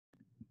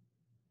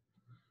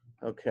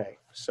Okay,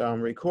 so I'm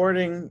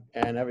recording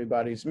and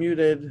everybody's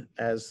muted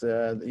as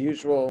the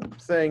usual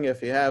thing.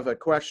 If you have a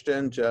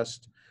question,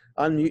 just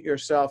unmute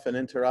yourself and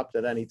interrupt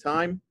at any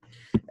time.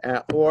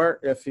 Or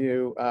if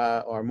you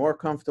are more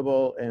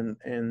comfortable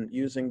in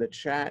using the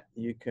chat,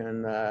 you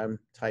can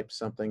type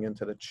something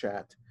into the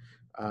chat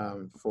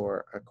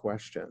for a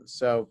question.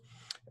 So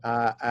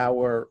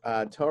our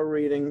Torah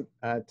reading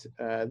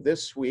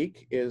this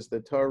week is the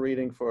Torah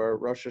reading for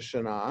Rosh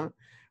Hashanah.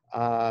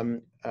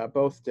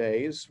 Both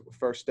days,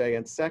 first day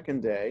and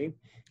second day,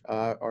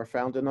 are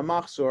found in the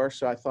Machzor,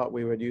 so I thought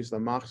we would use the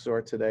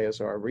Machzor today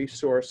as our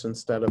resource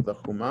instead of the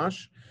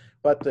Chumash.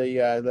 But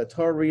the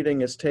Torah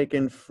reading is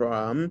taken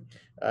from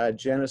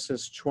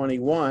Genesis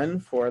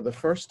 21 for the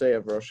first day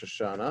of Rosh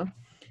Hashanah,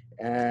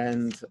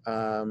 and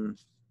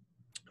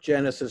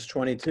Genesis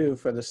 22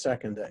 for the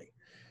second day.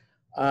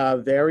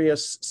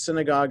 Various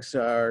synagogues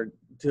are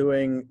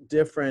doing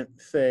different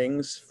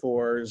things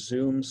for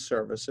Zoom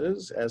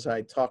services, as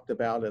I talked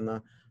about in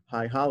the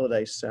High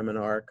Holiday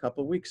seminar a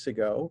couple weeks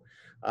ago.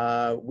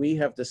 We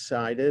have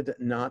decided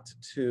not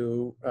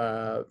to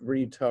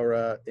read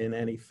Torah in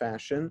any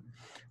fashion,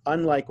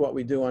 unlike what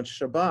we do on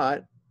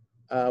Shabbat,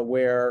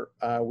 where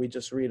we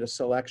just read a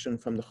selection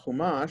from the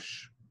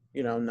Chumash,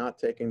 not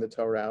taking the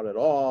Torah out at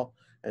all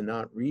and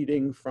not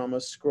reading from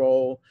a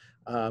scroll,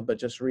 but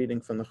just reading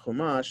from the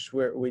Chumash.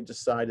 Where we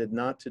decided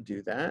not to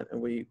do that,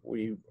 and we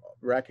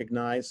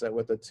recognize that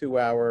with a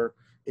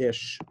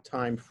 2-hour-ish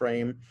time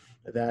frame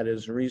that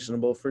is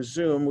reasonable for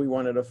Zoom, we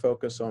wanted to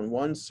focus on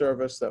one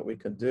service that we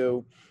could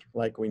do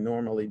like we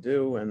normally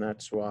do, and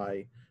that's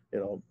why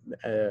it'll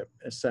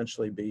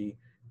essentially be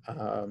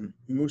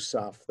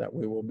Musaf that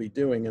we will be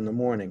doing in the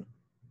morning.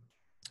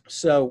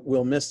 So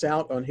we'll miss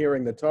out on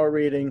hearing the Torah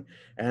reading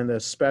and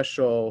the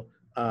special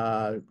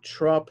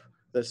trup,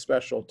 the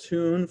special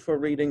tune for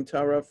reading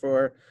Torah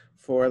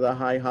for the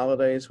high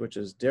holidays, which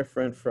is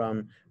different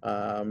from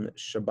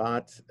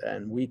Shabbat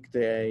and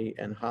weekday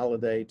and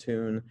holiday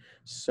tune.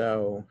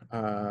 So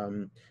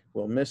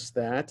we'll miss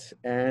that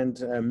and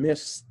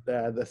miss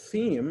the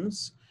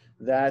themes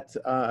that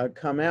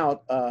come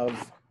out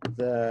of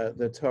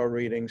the Torah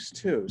readings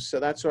too.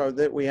 So that's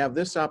that we have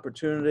this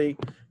opportunity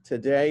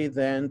today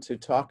then to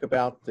talk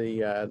about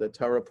the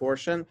Torah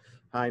portion.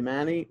 Hi,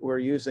 Manny. We're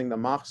using the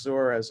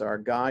Machzor as our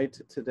guide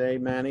today,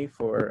 Manny,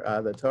 for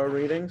the Torah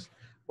readings.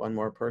 One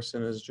more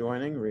person is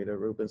joining. Rita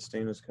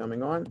Rubenstein is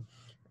coming on.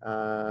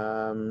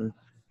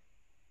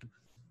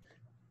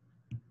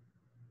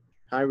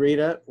 Hi,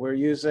 Rita. We're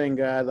using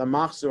the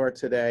Machzor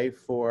today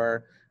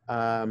for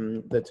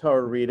the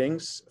Torah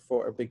readings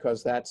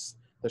because that's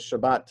the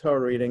Shabbat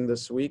Torah reading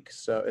this week.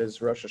 So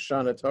is Rosh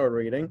Hashanah Torah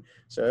reading.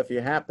 So if you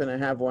happen to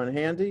have one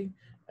handy,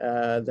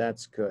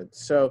 that's good.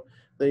 So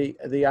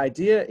the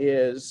idea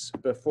is,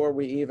 before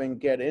we even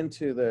get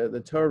into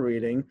the Torah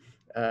reading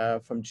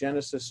from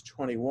Genesis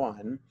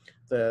 21,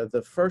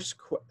 the first,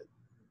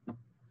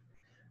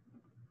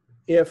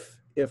 if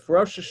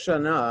Rosh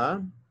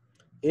Hashanah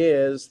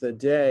is the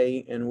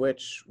day in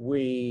which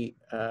we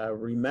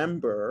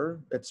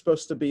remember, it's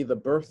supposed to be the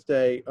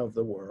birthday of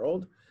the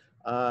world.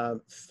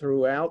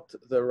 Throughout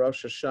the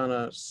Rosh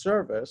Hashanah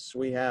service,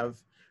 we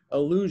have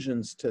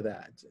allusions to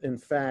that. In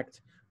fact,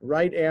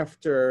 right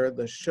after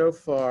the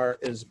shofar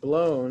is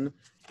blown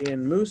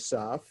in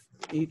Musaf,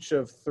 each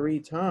of 3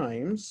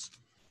 times,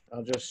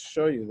 I'll just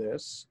show you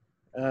this.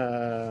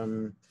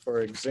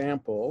 For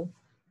example,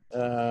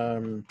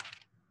 in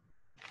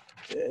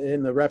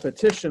the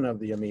repetition of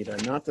the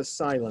Amidah, not the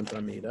silent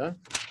Amidah,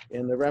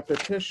 in the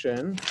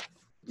repetition,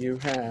 you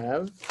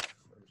have,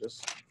 I'm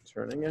just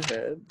turning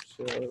ahead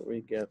so that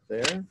we get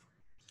there.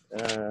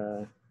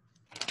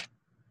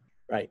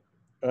 Right.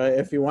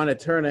 If you want to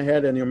turn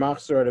ahead in your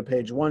Machzor to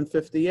page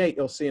 158,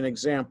 you'll see an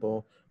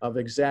example of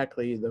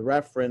exactly the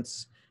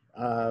reference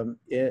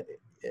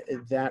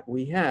that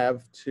we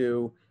have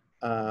to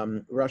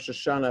Rosh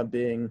Hashanah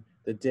being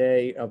the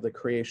day of the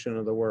creation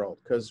of the world.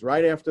 Because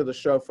right after the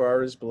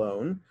shofar is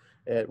blown,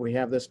 we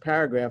have this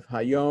paragraph,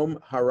 Hayom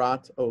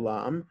Harat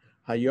Olam,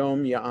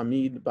 Hayom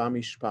Ya'amid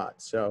Bamishpat.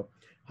 So,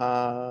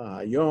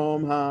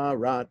 Hayom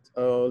Harat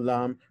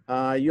Olam,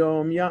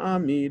 Hayom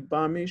Ya'amid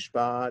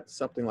Bamishpat,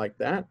 something like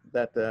that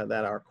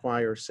our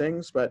choir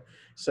sings. But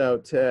so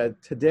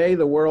today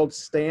the world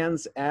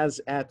stands as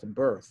at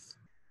birth,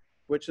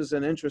 which is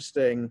an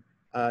interesting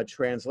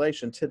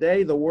translation.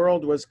 Today the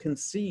world was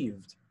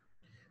conceived.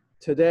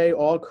 Today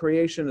all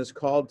creation is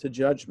called to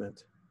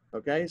judgment.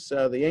 Okay,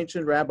 so the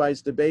ancient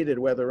rabbis debated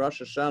whether Rosh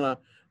Hashanah,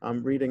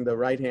 I'm reading the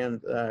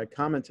right-hand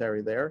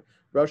commentary there,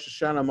 Rosh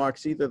Hashanah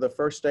marks either the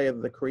first day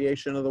of the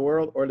creation of the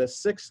world or the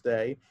 6th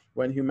day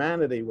when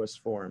humanity was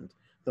formed.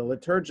 The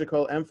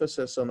liturgical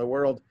emphasis on the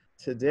word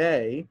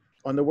today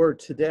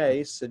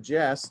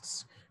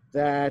suggests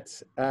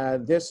that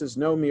this is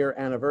no mere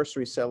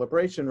anniversary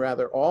celebration.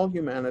 Rather, all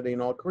humanity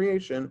and all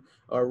creation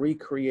are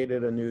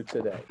recreated anew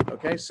today.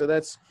 Okay, so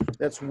that's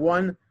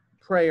one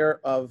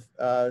prayer of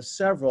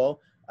several.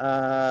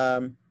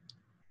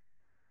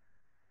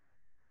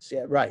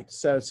 Yeah, right.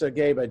 So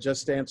Gabe, I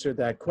just answered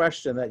that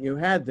question that you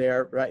had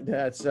there, right?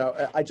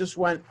 I just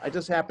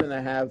happened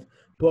to have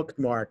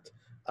bookmarked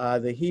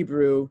the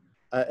Hebrew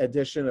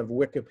edition of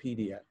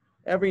Wikipedia.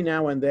 Every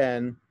now and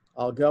then,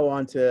 I'll go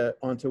onto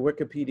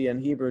Wikipedia in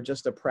Hebrew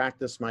just to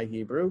practice my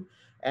Hebrew,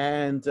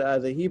 and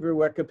the Hebrew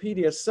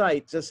Wikipedia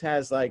site just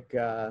has like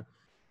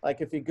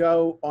if you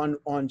go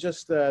on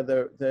just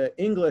the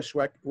English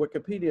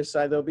Wikipedia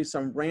site, there'll be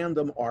some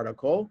random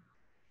article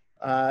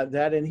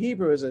that in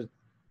Hebrew is a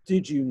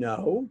did you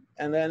know?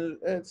 And then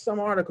it's some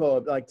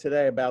article like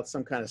today about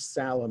some kind of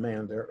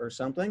salamander or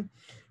something.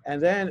 And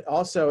then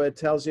also it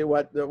tells you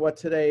what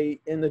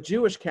today in the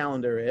Jewish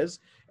calendar is.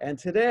 And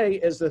today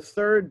is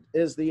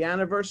the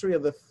anniversary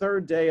of the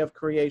third day of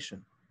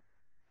creation.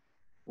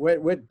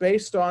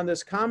 Based on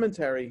this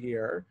commentary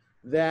here,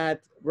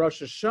 that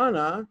Rosh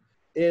Hashanah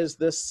is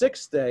the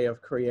sixth day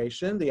of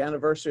creation. The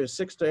anniversary of the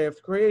sixth day of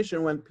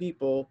creation when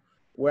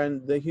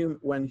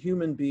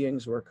human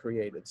beings were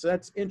created. So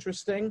that's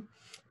interesting,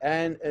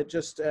 and it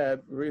just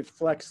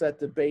reflects that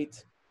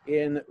debate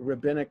in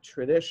rabbinic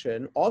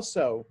tradition.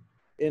 Also,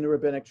 in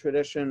rabbinic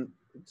tradition,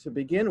 to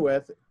begin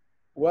with,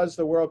 was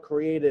the world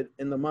created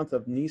in the month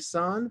of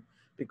Nisan,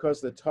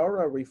 because the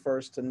Torah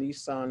refers to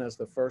Nisan as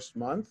the first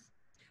month,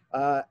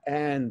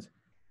 and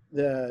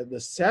the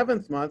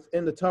seventh month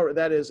in the Torah,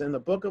 that is in the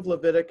book of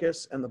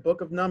Leviticus and the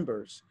book of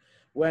Numbers,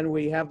 when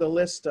we have the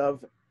list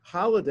of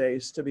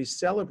holidays to be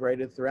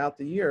celebrated throughout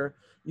the year,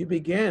 you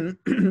begin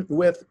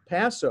with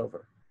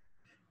Passover.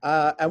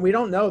 And we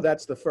don't know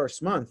that's the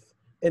first month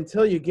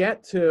until you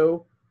get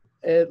to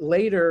it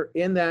later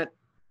in that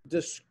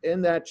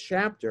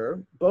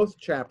chapter, both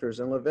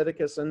chapters in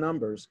Leviticus and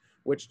Numbers,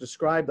 which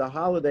describe the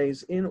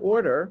holidays in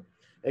order.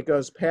 It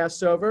goes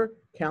Passover,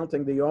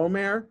 counting the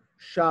Omer,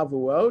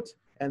 Shavuot,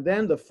 and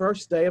then the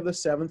first day of the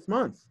seventh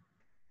month.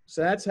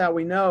 So that's how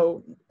we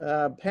know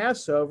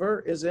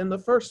Passover is in the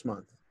first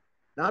month.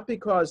 Not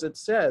because it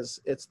says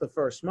it's the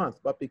first month,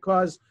 but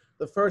because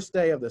the first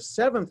day of the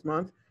seventh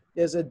month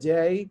is a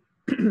day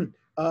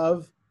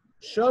of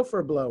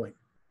shofar blowing.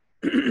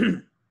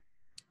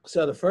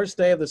 So the first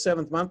day of the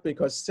seventh month,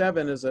 because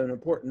 7 is an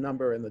important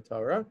number in the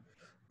Torah,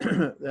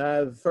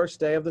 the first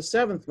day of the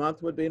seventh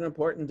month would be an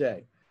important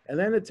day. And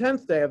then the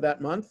 10th day of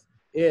that month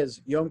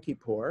is Yom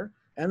Kippur,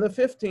 and the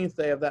 15th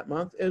day of that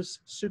month is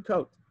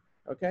Sukkot.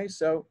 Okay,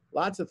 so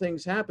lots of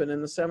things happen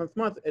in the seventh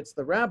month. It's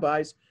the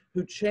rabbis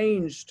who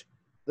changed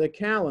the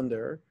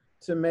calendar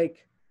to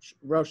make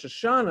Rosh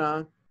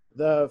Hashanah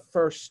the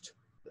first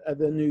of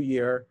the new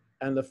year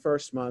and the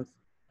first month,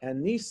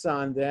 and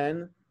Nisan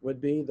then would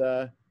be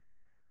the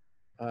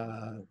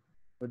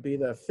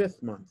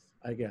fifth month,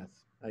 I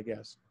guess.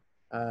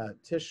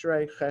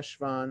 Tishrei,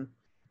 Cheshvan,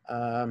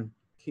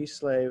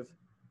 Kislev.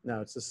 No,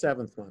 it's the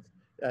seventh month.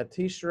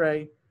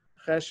 Tishrei,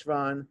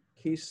 Cheshvan,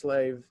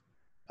 Kislev,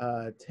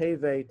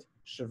 Tevet,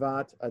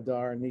 Shvat,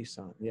 Adar,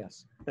 Nisan.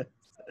 Yes.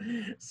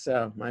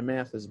 So my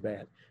math is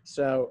bad.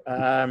 So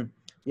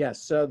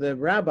yes, so the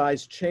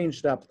rabbis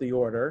changed up the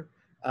order,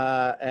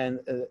 and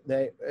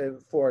they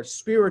for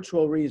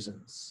spiritual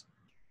reasons,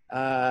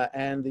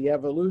 and the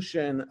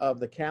evolution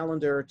of the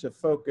calendar to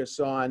focus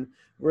on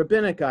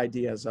rabbinic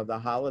ideas of the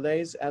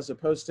holidays as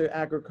opposed to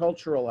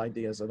agricultural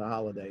ideas of the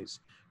holidays,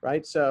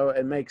 right? So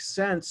it makes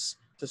sense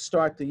to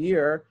start the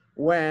year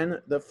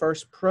when the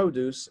first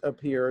produce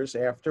appears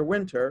after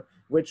winter,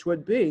 which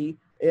would be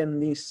in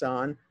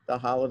Nisan, the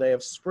holiday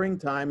of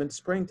springtime, and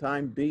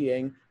springtime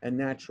being a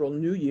natural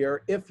new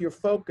year if you're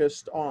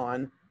focused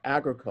on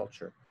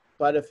agriculture.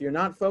 But if you're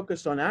not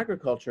focused on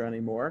agriculture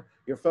anymore,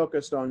 you're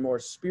focused on more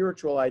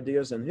spiritual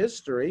ideas and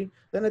history,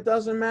 then it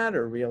doesn't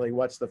matter really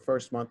what's the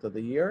first month of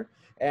the year.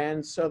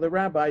 And so the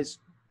rabbis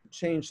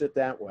changed it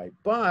that way.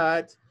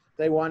 But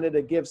they wanted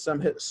to give some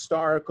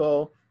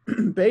historical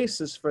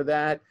basis for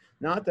that,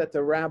 not that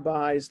the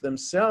rabbis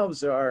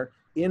themselves are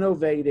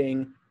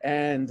innovating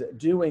and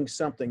doing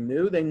something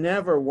new. They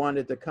never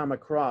wanted to come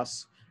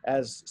across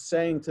as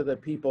saying to the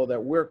people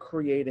that we're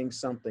creating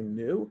something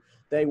new.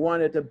 They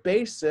wanted to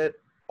base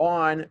it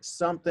on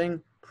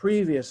something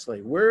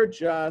previously. We're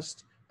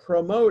just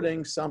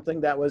promoting something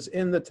that was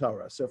in the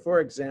Torah. So for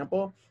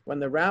example, when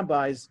the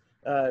rabbis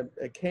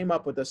came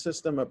up with a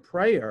system of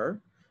prayer,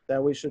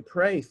 that we should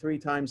pray 3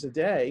 times a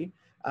day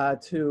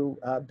to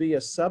be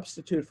a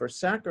substitute for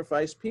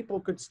sacrifice, people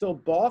could still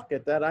balk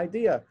at that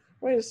idea.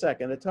 Wait a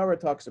second, the Torah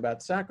talks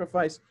about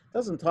sacrifice,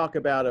 doesn't talk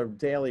about a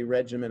daily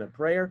regimen of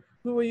prayer.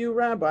 Who are you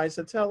rabbis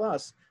to tell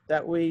us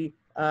that we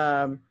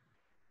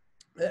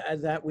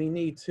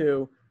need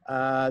to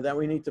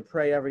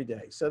pray every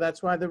day? So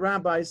that's why the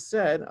rabbis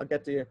said, I'll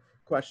get to your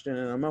question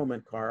in a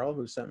moment, Carl,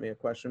 who sent me a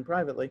question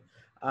privately.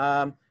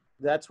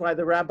 That's why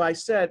the rabbi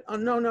said, oh,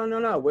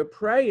 no, we're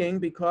praying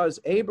because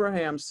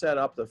Abraham set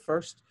up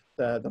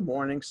the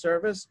morning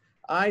service,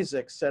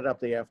 Isaac set up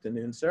the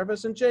afternoon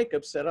service, and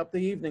Jacob set up the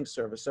evening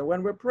service. So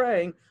when we're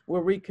praying,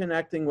 we're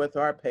reconnecting with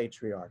our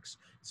patriarchs.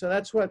 So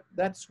that's what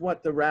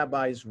the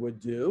rabbis would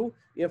do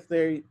if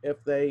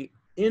they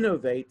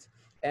innovate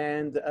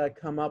and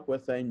come up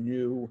with a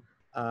new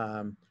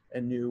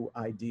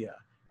idea.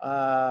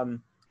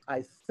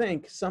 I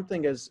think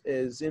something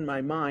is in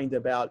my mind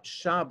about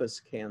Shabbos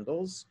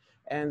candles,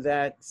 and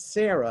that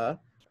Sarah,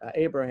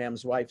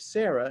 Abraham's wife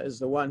Sarah, is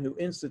the one who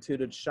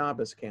instituted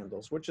Shabbos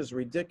candles, which is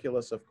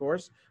ridiculous, of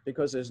course,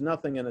 because there's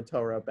nothing in the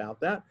Torah about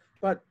that.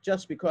 But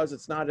just because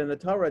it's not in the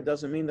Torah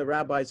doesn't mean the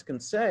rabbis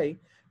can't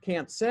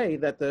say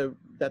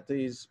that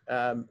these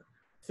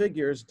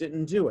figures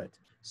didn't do it.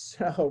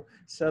 So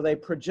they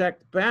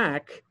project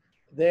back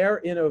their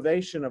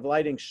innovation of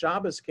lighting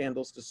Shabbos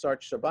candles to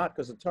start Shabbat,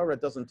 because the Torah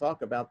doesn't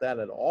talk about that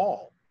at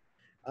all,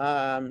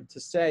 to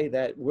say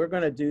that we're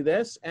going to do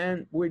this,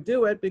 and we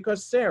do it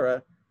because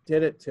Sarah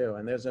did it too.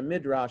 And there's a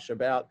midrash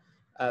about,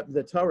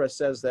 the Torah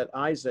says that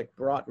Isaac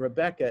brought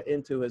Rebekah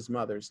into his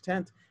mother's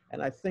tent,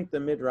 and I think the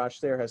midrash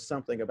there has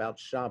something about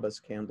Shabbos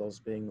candles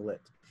being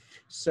lit.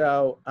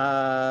 So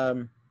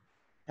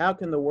how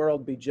can the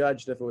world be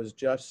judged if it was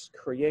just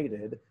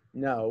created?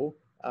 No.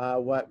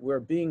 What we're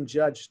being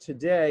judged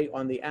today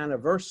on the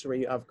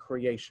anniversary of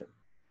creation.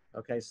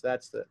 Okay, so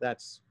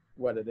that's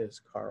what it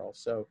is, Carl.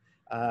 So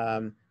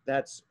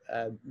that's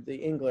the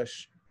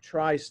English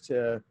tries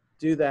to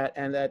do that,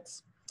 and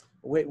that's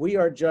we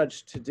are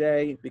judged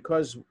today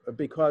because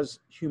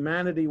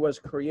humanity was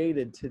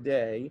created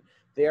today.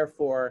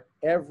 Therefore,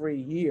 every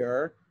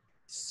year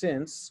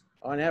since,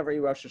 on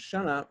every Rosh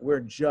Hashanah, we're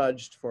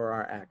judged for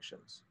our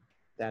actions.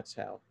 That's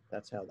how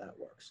that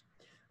works.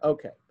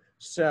 Okay.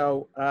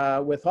 So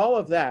with all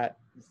of that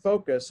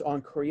focus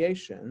on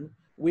creation,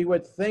 we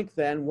would think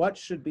then, what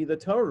should be the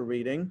Torah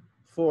reading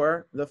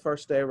for the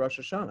first day of Rosh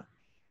Hashanah?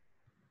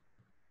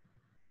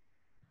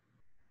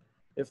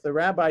 If the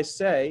rabbis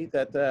say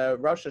that the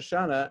Rosh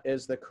Hashanah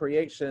is the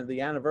creation,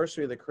 the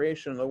anniversary of the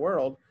creation of the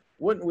world,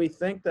 wouldn't we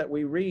think that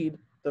we read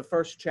the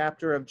first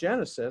chapter of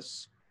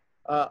Genesis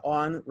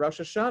on Rosh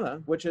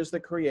Hashanah, which is the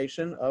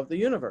creation of the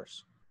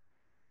universe?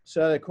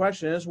 So the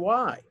question is,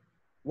 why?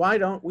 Why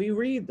don't we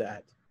read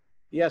that?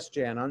 Yes,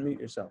 Jan, unmute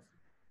yourself.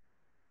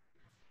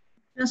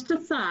 Just a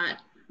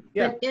thought.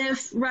 Yeah. But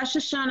if Rosh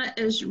Hashanah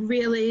is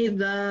really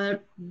the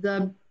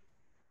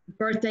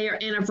birthday or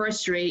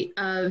anniversary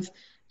of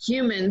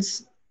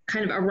humans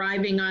kind of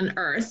arriving on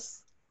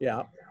Earth,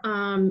 yeah,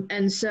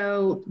 and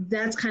so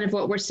that's kind of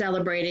what we're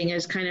celebrating,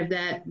 is kind of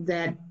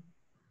that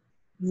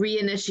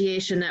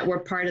reinitiation that we're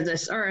part of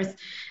this Earth,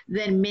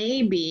 then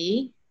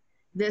maybe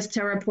this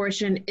Torah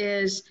portion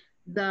is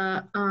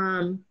the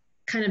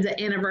kind of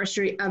the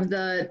anniversary of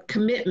the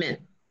commitment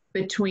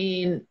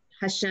between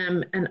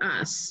Hashem and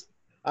us.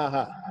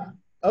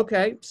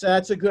 Okay, so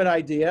that's a good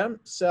idea.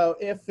 So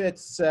if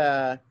it's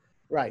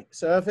right,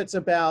 so if it's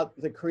about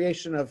the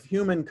creation of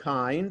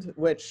humankind,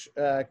 which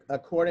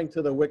according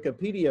to the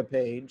Wikipedia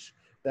page,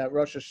 that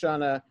Rosh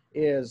Hashanah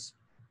is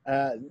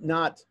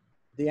not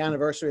the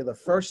anniversary of the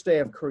first day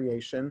of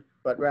creation,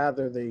 but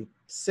rather the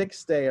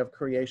sixth day of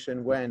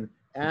creation when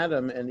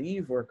Adam and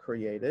Eve were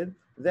created,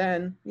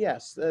 then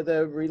yes,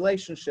 the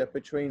relationship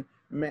between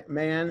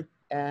man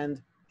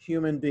and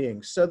human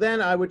beings. So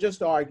then I would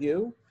just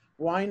argue,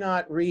 why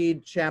not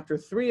read chapter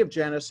 3 of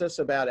Genesis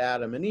about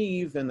Adam and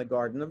Eve in the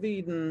Garden of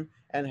Eden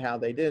and how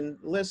they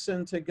didn't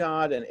listen to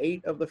God and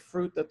ate of the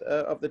fruit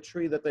of the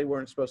tree that they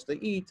weren't supposed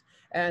to eat,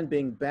 and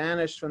being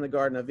banished from the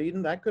Garden of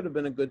Eden. That could have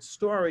been a good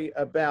story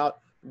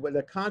about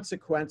the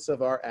consequence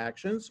of our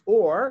actions.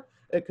 Or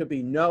it could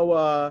be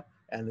Noah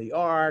and the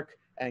ark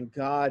and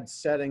God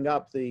setting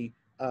up the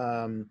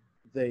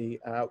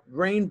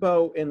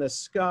rainbow in the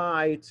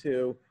sky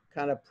to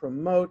kind of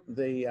promote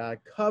the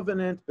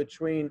covenant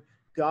between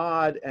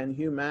God and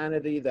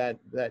humanity, that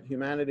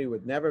humanity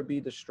would never be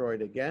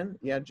destroyed again.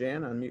 Yeah,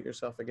 Jan, unmute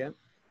yourself again.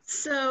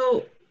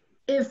 So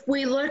if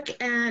we look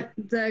at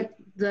the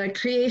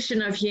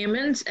creation of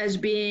humans as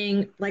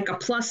being like a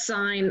plus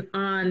sign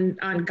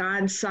on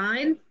God's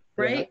side,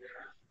 right?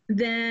 Yeah.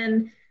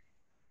 Then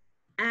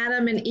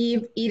Adam and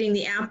Eve eating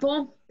the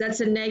apple,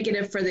 that's a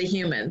negative for the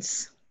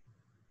humans.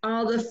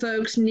 All the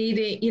folks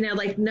needing,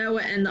 like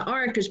Noah and the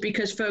ark, is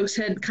because folks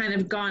had kind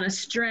of gone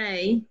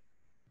astray.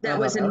 That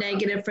was a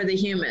negative for the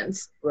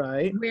humans.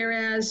 Right.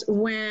 Whereas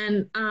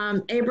when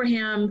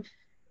Abraham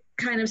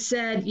kind of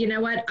said, you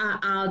know what,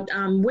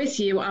 I'm with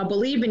you, I'll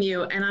believe in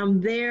you, and I'm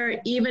there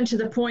even to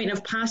the point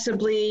of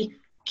possibly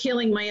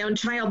killing my own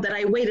child that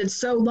I waited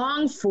so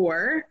long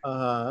for,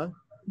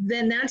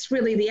 then that's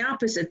really the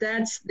opposite.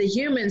 That's the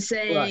human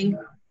saying,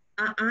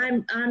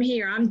 right. I'm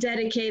here, I'm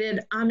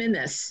dedicated, I'm in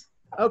this.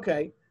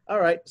 Okay. All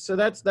right. So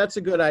that's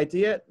a good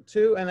idea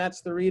too, and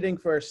that's the reading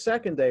for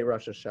second day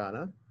Rosh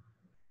Hashanah.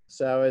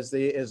 So is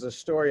the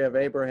story of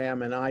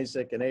Abraham and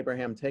Isaac, and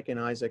Abraham taking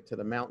Isaac to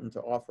the mountain to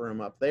offer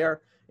him up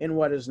there in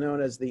what is known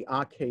as the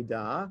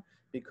Akedah,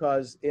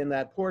 because in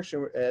that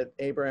portion,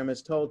 Abraham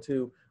is told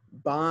to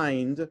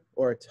bind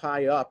or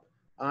tie up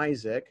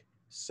Isaac.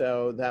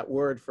 So that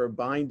word for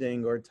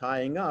binding or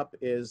tying up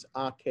is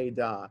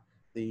Akedah,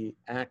 the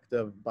act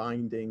of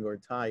binding or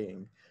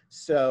tying.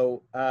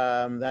 So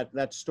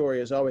that story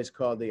is always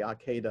called the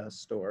Akedah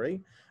story,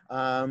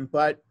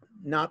 but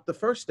not the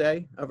first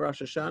day of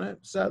Rosh Hashanah.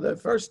 So the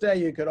first day,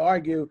 you could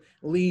argue,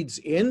 leads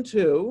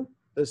into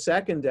the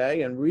second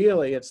day, and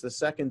really it's the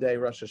second day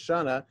Rosh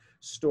Hashanah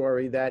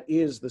story that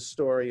is the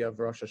story of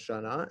Rosh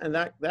Hashanah, and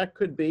that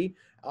could be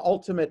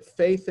ultimate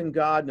faith in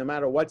God. No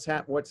matter what's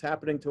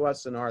happening to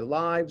us in our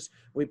lives,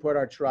 we put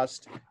our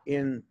trust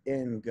in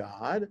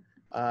God,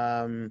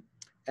 so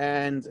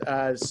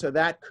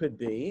that could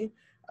be.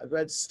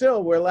 But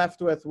still, we're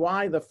left with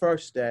why the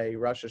first day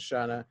Rosh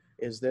Hashanah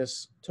is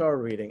this Torah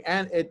reading,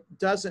 and it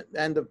doesn't.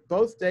 And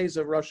both days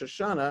of Rosh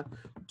Hashanah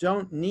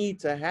don't need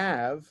to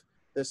have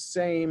the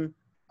same.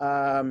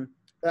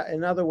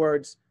 In other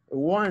words,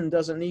 one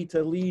doesn't need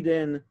to lead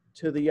in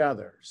to the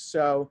other.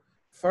 So,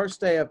 first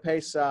day of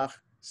Pesach,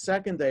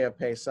 second day of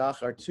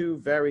Pesach are two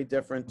very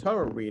different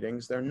Torah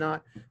readings. They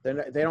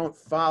don't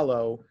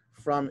follow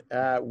from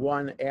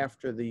one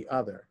after the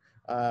other.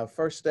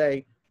 First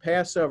day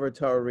Passover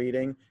Torah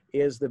reading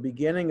is the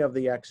beginning of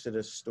the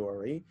Exodus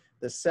story.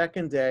 The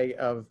second day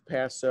of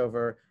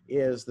Passover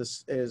is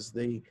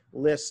the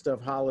list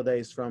of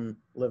holidays from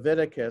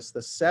Leviticus.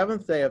 The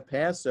seventh day of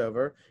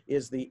Passover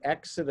is the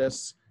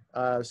Exodus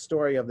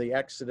story of the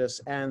Exodus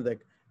and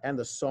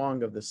the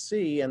Song of the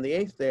Sea. And the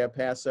eighth day of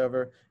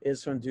Passover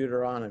is from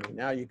Deuteronomy.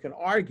 Now you can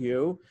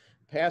argue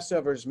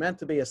Passover is meant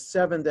to be a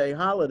 7-day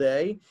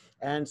holiday,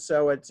 and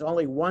so it's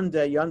only one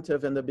day Yom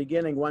Tov in the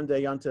beginning, one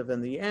day Yom Tov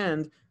in the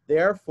end.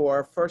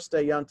 Therefore, first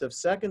day Yom Tov,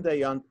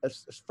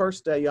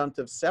 first day Yom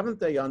Tov, seventh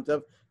day Yom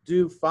Tov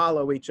do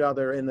follow each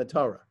other in the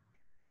Torah.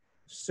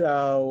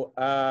 So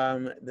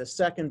the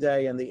second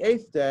day and the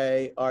eighth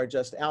day are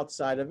just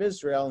outside of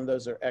Israel, and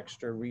those are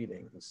extra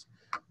readings.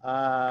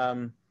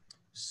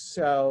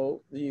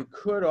 So you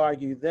could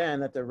argue then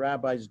that the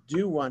rabbis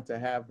do want to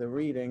have the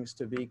readings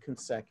to be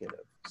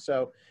consecutive.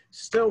 So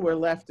still we're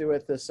left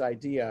with this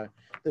idea.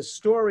 The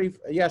story,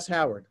 yes,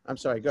 Howard, I'm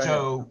sorry, go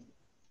ahead.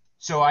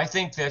 So I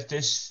think that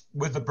this,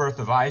 with the birth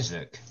of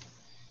Isaac,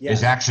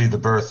 is actually the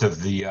birth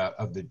of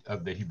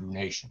the Hebrew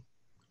nation.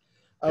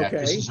 Okay.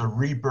 That this is a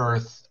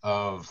rebirth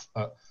of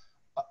a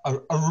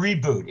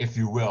reboot, if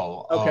you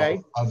will,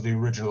 of the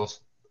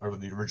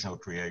original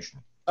creation.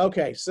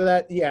 Okay, so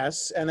that,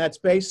 yes, and that's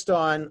based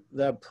on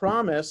the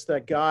promise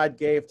that God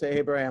gave to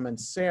Abraham and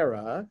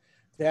Sarah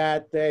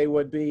that they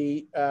would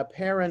be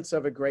parents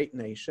of a great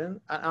nation.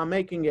 I'm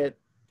making it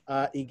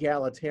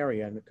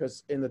egalitarian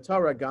because in the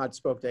Torah, God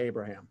spoke to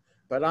Abraham,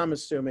 but I'm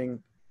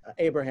assuming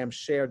Abraham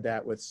shared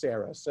that with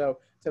Sarah. So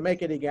to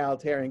make it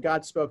egalitarian,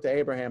 God spoke to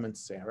Abraham and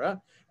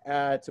Sarah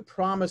to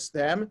promise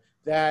them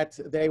that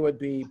they would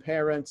be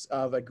parents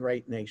of a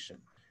great nation.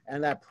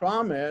 And that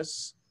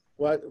promise,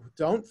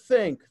 don't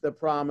think the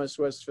promise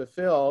was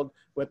fulfilled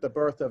with the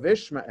birth of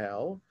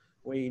Ishmael.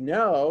 We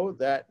know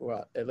that,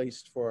 well, at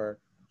least for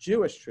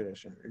Jewish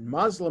tradition. In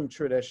Muslim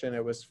tradition,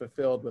 it was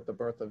fulfilled with the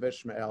birth of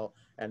Ishmael,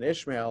 and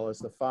Ishmael is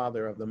the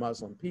father of the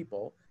Muslim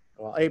people.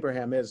 Well,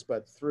 Abraham is,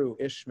 but through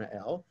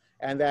Ishmael.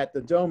 And that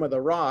the Dome of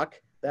the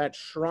Rock, that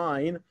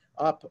shrine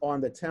up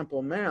on the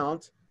Temple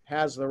Mount,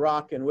 has the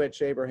rock in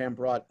which Abraham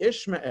brought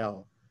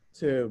Ishmael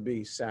to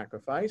be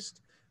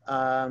sacrificed.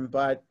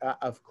 But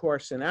of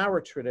course, in our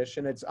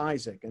tradition, it's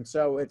Isaac. And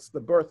so it's the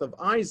birth of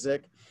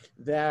Isaac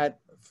that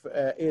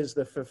is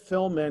the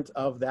fulfillment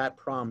of that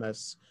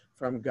promise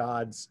from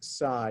God's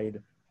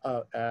side.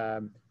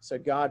 So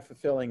God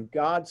fulfilling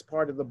God's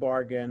part of the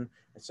bargain.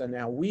 And so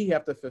now we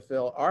have to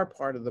fulfill our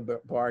part of the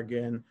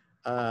bargain,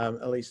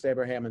 at least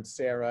Abraham and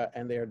Sarah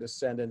and their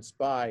descendants,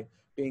 by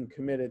being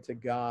committed to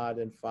God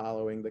and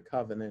following the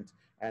covenant.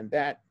 And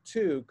that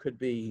too could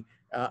be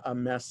a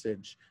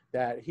message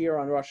that here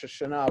on Rosh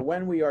Hashanah,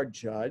 when we are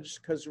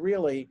judged, because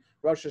really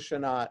Rosh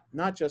Hashanah,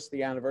 not just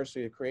the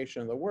anniversary of the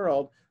creation of the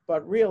world,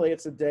 but really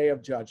it's a day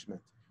of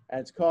judgment.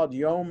 And it's called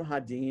Yom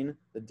Hadin,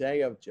 the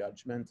day of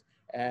judgment.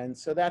 And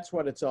so that's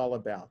what it's all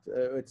about.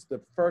 It's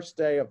the first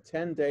day of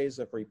 10 days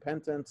of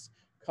repentance,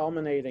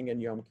 culminating in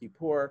Yom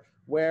Kippur,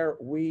 where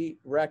we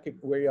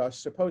are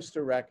supposed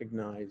to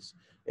recognize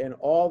in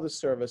all the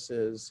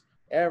services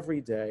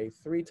every day,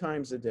 3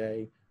 times a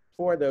day,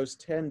 for those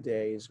 10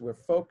 days, we're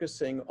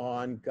focusing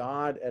on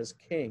God as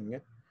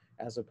King,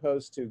 as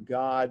opposed to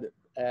God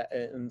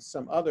and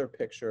some other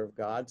picture of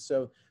God.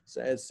 So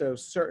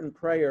certain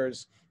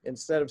prayers,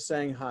 instead of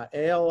saying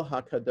Ha'el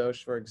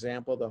HaKadosh, for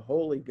example, the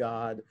holy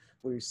God,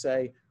 we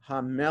say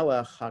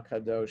HaMelech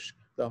HaKadosh,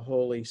 the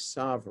holy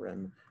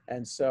sovereign.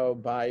 And so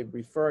by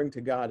referring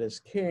to God as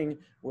King,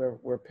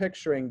 we're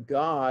picturing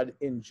God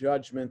in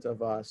judgment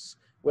of us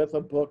with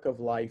a book of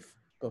life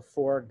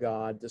before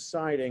God,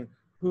 deciding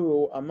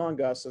who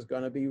among us is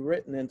going to be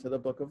written into the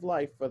book of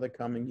life for the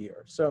coming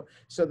year. So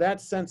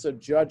that sense of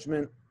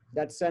judgment,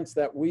 that sense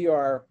that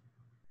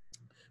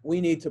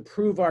we need to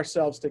prove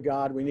ourselves to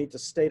God, we need to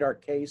state our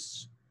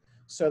case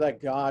so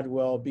that God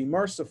will be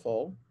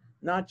merciful,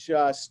 not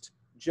just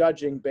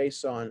judging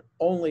based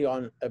only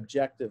on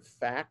objective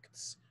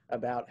facts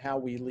about how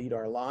we lead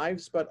our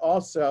lives, but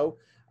also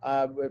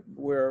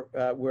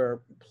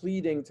we're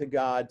pleading to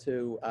God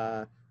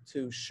to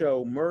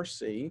show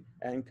mercy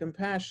and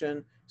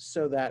compassion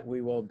so that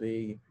we will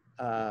be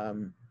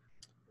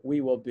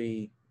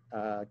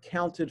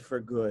counted for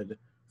good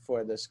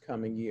for this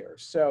coming year.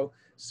 So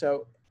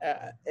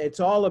it's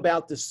all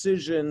about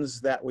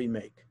decisions that we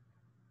make.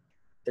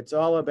 It's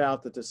all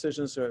about the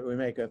decisions that we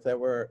make. If that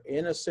we're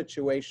in a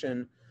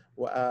situation,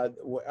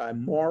 a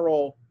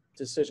moral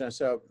decision.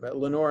 So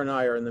Lenore and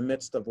I are in the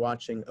midst of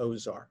watching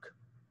Ozark.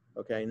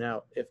 Okay,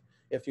 now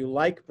if you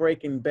like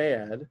Breaking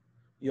Bad,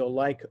 you'll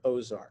like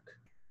Ozark.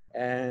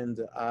 And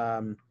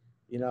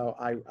you know,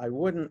 I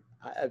wouldn't.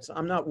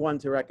 I'm not one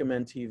to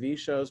recommend TV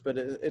shows, but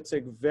it's a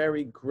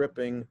very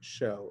gripping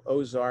show.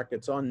 Ozark.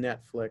 It's on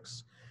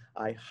Netflix.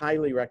 I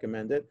highly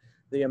recommend it.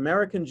 The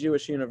American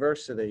Jewish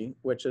University,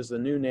 which is the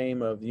new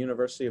name of the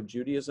University of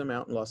Judaism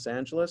out in Los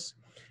Angeles,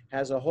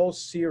 has a whole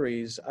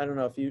series. I don't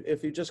know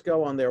if you just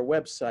go on their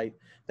website,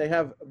 they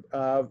have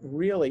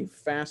really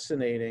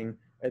fascinating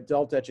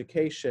adult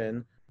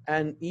education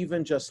and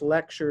even just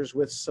lectures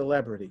with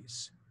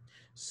celebrities.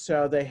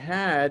 So they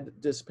had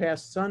this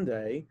past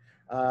Sunday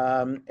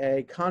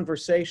a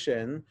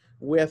conversation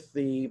with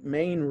the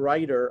main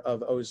writer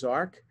of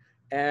Ozark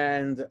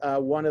and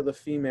one of the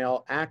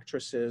female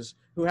actresses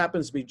who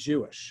happens to be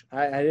Jewish.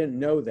 I didn't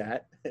know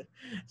that.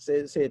 So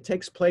it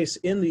takes place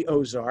in the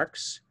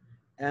Ozarks,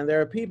 and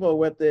there are people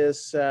with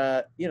this,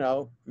 you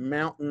know,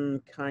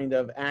 mountain kind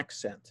of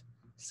accent.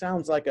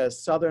 Sounds like a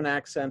Southern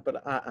accent,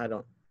 but I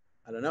don't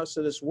know.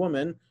 So this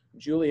woman,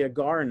 Julia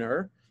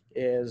Garner,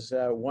 is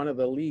one of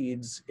the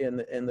leads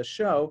in the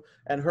show,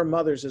 and her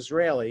mother's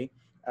Israeli.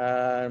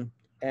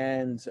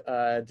 And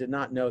did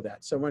not know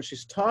that. So when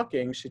she's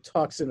talking, she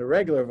talks in a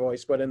regular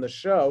voice, but in the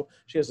show,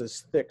 she has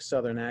this thick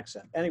Southern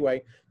accent.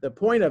 Anyway, the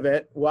point of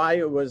it,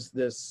 why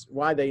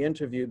they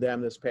interviewed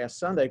them this past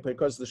Sunday,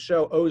 because the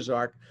show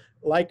Ozark,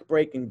 like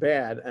Breaking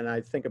Bad, and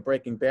I think of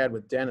Breaking Bad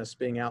with Dennis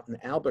being out in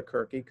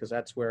Albuquerque, because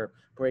that's where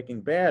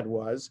Breaking Bad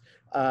was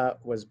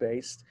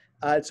based.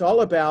 It's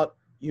all about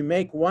you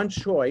make one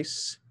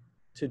choice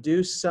to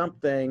do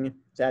something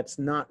that's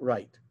not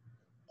right,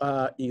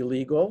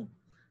 illegal,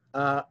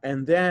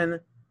 and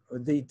then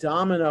the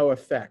domino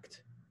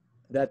effect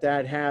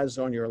that has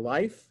on your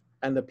life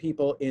and the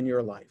people in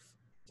your life.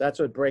 That's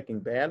what Breaking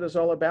Bad is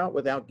all about,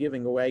 without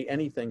giving away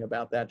anything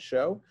about that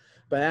show.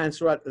 But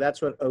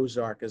that's what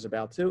Ozark is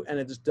about too, and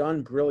it's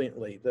done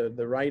brilliantly.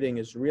 The writing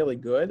is really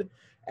good,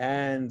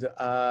 and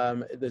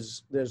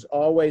there's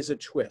always a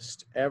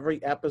twist.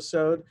 Every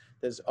episode,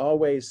 there's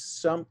always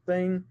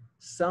something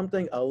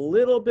a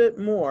little bit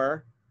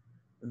more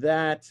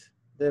that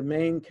the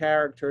main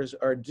characters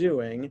are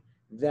doing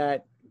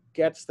that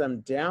gets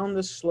them down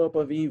the slope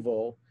of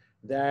evil,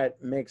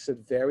 that makes it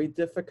very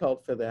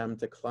difficult for them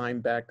to climb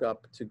back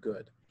up to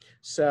good.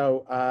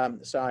 So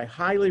I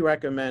highly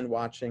recommend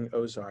watching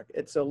Ozark.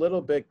 It's a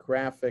little bit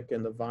graphic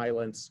in the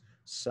violence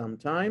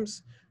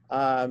sometimes,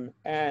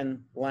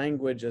 and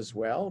language as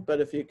well.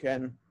 But if you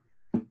can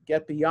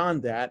get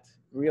beyond that,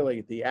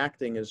 really, the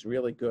acting is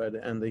really good,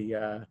 and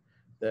the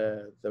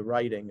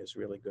writing is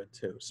really good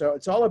too. So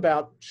it's all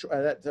about,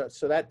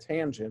 so that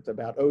tangent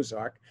about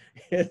Ozark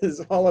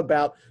is all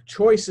about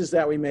choices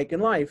that we make in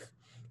life,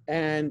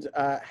 and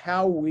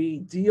how we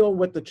deal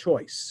with the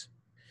choice,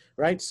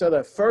 right? So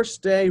the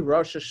first day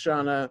Rosh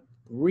Hashanah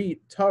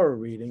Torah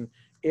reading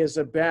is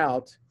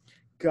about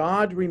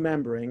God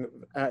remembering.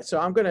 So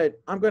I'm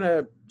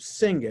gonna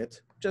sing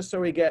it, just so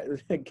we get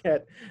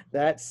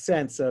that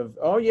sense of,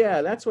 oh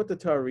yeah, that's what the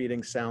Torah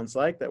reading sounds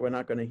like, that we're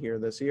not going to hear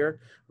this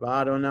here.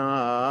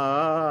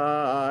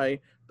 V'Adonai.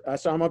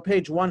 So I'm on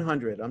page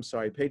 100. I'm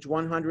sorry, page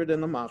 100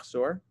 in the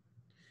Machzor,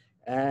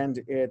 and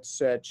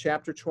it's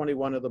chapter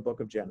 21 of the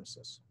book of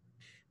Genesis.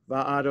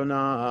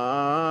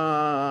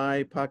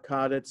 V'Adonai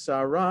pakadet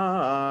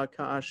Sarah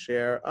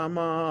kasher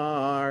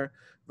amar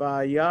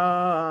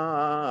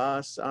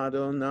vayas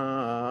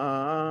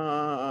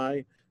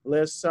Adonai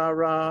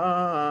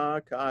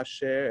L'Sarah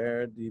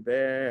kasher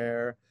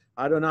diber.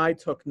 Adonai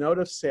took note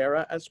of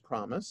Sarah as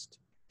promised,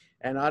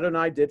 and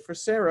Adonai did for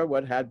Sarah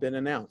what had been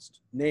announced,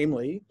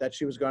 namely that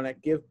she was going to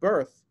give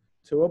birth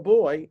to a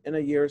boy in a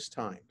year's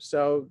time.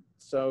 So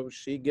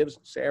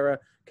Sarah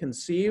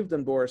conceived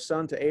and bore a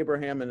son to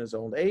Abraham in his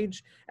old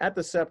age, at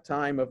the set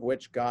time of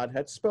which God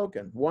had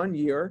spoken. 1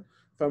 year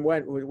from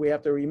when, we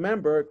have to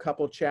remember a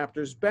couple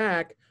chapters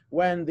back,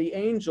 when the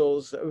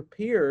angels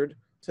appeared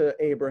to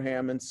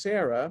Abraham and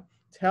Sarah,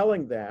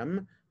 telling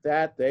them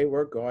that they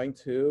were going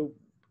to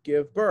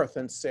give birth.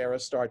 And Sarah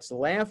starts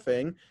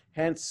laughing,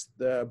 hence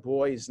the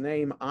boy's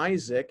name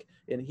Isaac,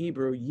 in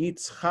Hebrew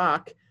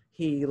Yitzchak,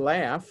 he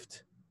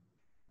laughed.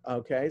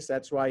 Okay, so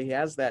that's why he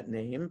has that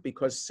name,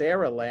 because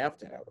Sarah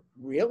laughed.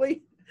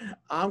 Really?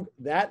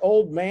 That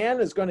old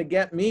man is going to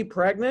get me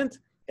pregnant?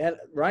 And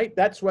right,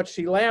 that's what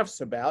she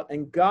laughs about.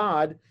 And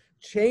God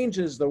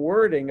changes the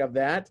wording of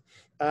that.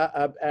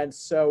 And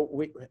so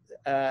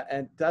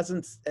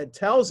it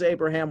tells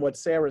Abraham what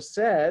Sarah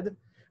said,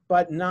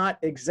 but not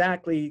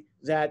exactly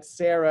that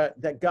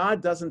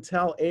God doesn't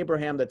tell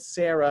Abraham that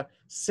Sarah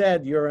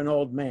said, you're an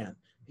old man.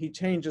 He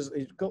changes,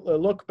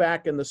 look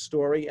back in the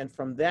story, and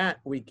from that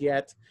we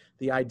get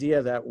the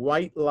idea that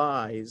white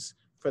lies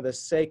for the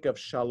sake of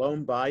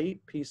shalom bayit,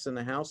 peace in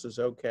the house, is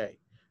okay.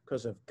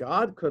 Because if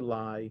God could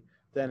lie,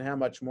 then how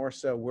much more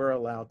so we're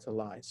allowed to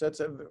lie. So it's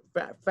a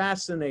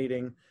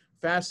fascinating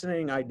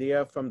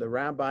idea from the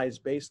rabbis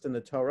based in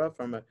the Torah,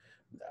 from a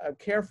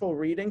careful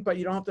reading, but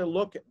you don't have to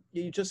look,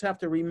 you just have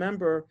to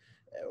remember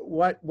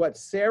what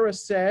Sarah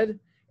said,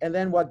 and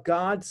then what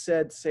God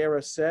said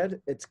Sarah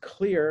said. It's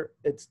clear,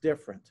 it's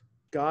different.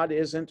 God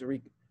isn't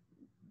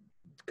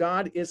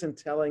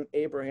telling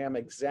Abraham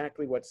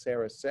exactly what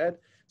Sarah said.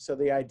 So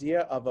the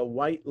idea of a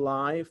white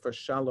lie for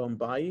Shalom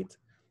Bayit,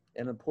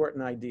 an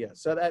important idea.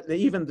 So that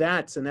even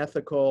that's an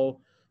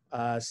ethical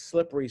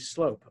slippery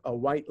slope, a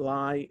white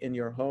lie in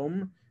your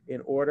home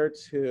in order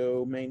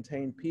to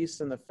maintain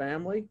peace in the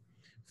family.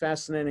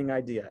 Fascinating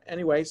idea.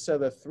 Anyway, so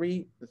the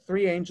three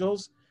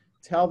angels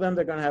tell them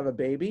they're going to have a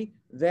baby.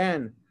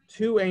 Then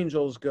 2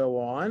 angels go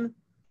on.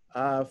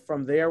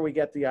 From there, we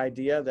get the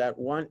idea that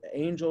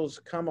angels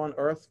come on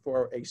earth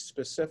for a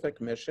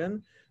specific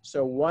mission.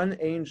 So one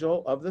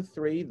angel of the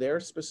 3,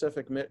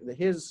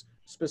 his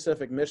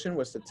specific mission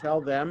was to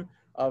tell them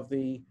of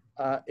the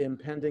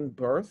impending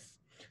birth.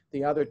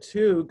 The other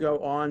 2 go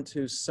on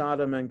to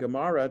Sodom and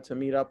Gomorrah to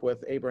meet up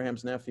with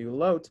Abraham's nephew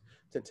Lot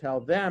to tell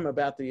them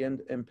about the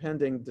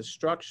impending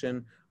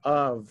destruction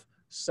of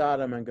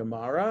Sodom and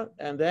Gomorrah,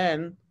 and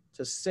then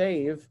to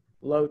save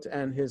Lot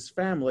and his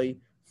family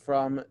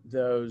from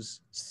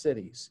those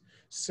cities.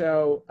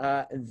 So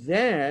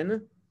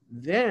then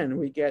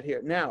we get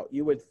here. Now,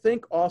 you would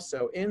think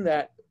also in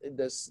that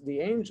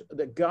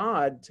that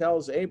God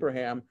tells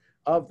Abraham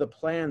of the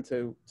plan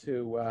to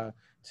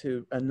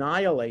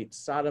annihilate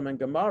Sodom and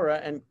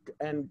Gomorrah,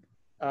 and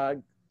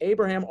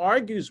Abraham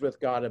argues with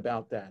God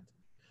about that.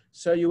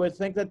 So you would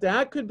think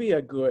that could be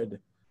a good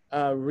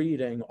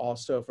reading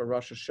also for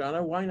Rosh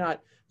Hashanah. Why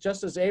not?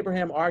 Just as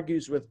Abraham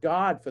argues with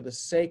God for the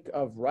sake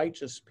of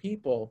righteous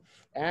people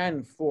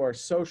and for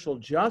social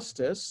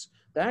justice,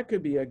 that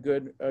could be a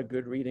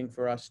good reading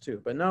for us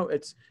too. But no,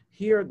 it's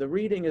here. The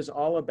reading is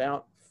all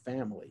about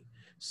family.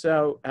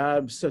 So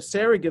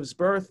Sarah gives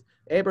birth.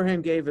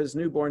 Abraham gave his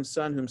newborn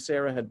son, whom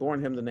Sarah had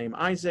borne him, the name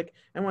Isaac.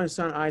 And when his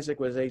son Isaac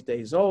was 8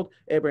 days old,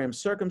 Abraham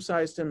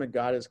circumcised him, and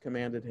God has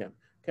commanded him.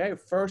 Okay,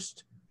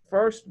 first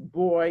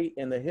boy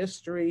in the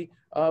history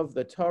of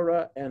the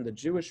Torah and the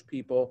Jewish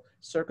people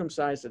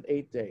circumcised at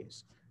 8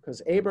 days.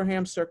 Because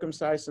Abraham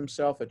circumcised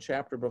himself a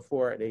chapter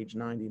before at age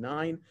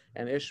 99,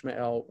 and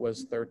Ishmael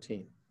was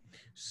 13.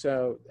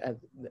 So,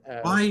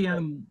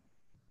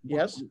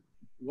 yes?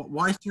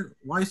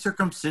 Why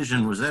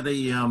circumcision? Was that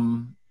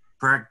a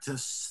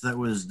practice that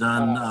was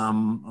done?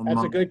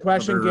 That's a good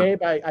question,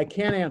 Gabe. I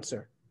can't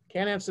answer.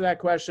 Can't answer that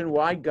question.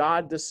 Why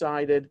God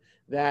decided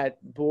that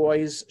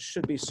boys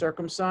should be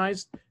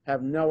circumcised?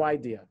 Have no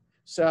idea.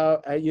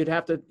 So you'd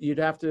have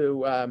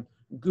to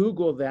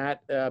Google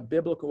that.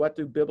 What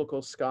do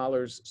biblical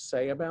scholars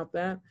say about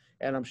that?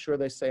 And I'm sure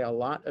they say a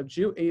lot of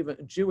even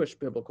Jewish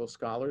biblical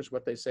scholars,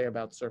 what they say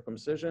about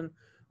circumcision.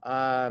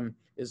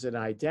 Is it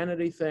an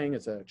identity thing?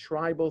 Is it a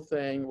tribal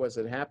thing? Was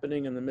it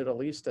happening in the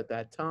Middle East at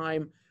that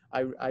time?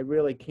 I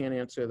really can't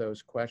answer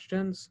those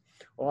questions.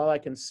 All I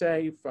can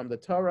say from the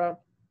Torah,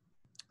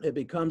 it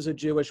becomes a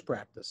Jewish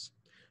practice.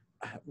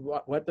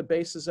 What the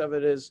basis of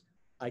it is,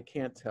 I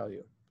can't tell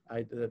you.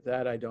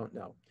 That I don't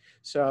know.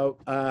 So,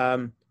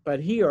 but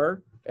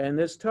here in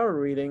this Torah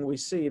reading, we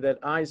see that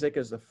Isaac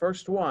is the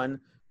first one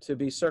to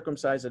be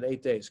circumcised at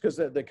 8 days. Because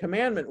the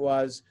commandment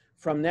was,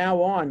 from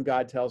now on,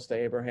 God tells to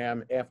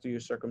Abraham, after you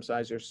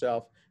circumcise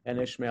yourself, and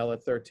Ishmael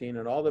at 13,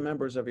 and all the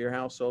members of your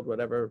household,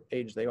 whatever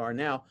age they are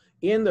now,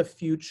 in the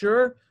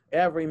future,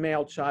 every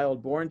male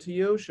child born to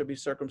you should be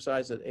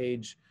circumcised at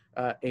age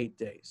 8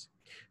 days.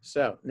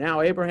 So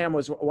now Abraham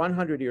was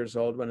 100 years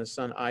old when his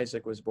son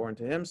Isaac was born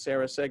to him.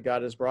 Sarah said,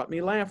 God has brought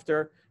me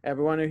laughter.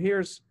 Everyone who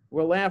hears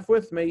will laugh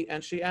with me.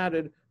 And she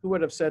added, who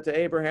would have said to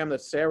Abraham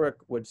that Sarah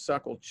would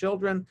suckle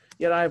children?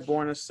 Yet I have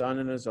borne a son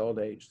in his old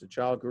age. The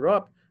child grew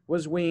up,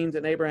 was weaned,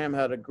 and Abraham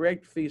had a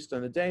great feast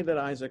on the day that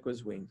Isaac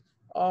was weaned.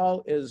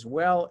 All is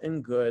well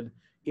and good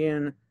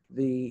in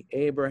the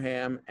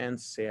Abraham and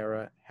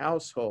Sarah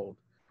household.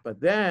 But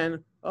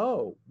then,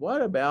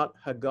 what about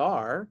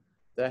Hagar,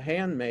 the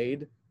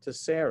handmaid to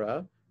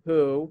Sarah,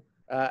 who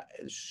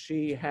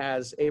she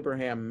has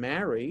Abraham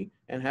marry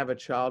and have a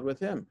child with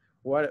him?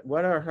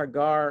 What are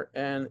Hagar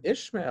and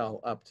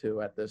Ishmael up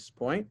to at this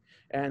point?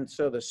 And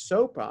so the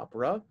soap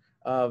opera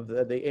of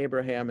the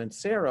Abraham and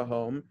Sarah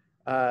home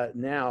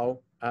now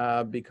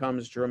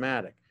becomes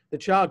dramatic. The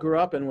child grew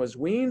up and was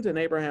weaned, and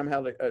Abraham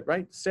held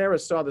right. Sarah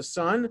saw the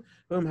son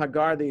whom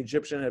Hagar the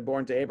Egyptian had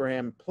born to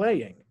Abraham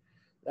playing.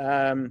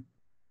 So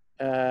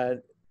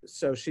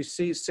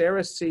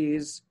Sarah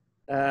sees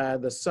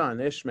the son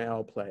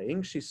Ishmael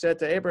playing. She said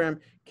to Abraham,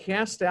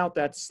 cast out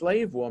that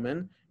slave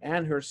woman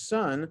and her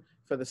son,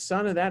 for the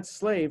son of that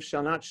slave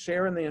shall not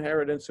share in the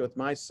inheritance with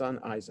my son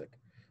Isaac.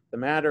 The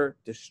matter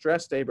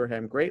distressed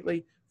Abraham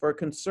greatly, for it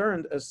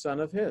concerned a son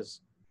of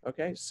his.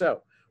 Okay,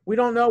 so we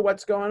don't know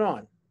what's going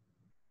on.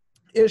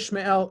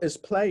 Ishmael is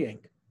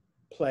playing.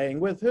 Playing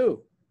with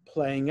who?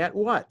 Playing at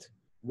what?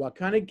 What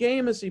kind of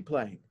game is he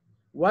playing?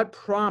 What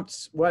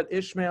prompts what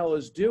Ishmael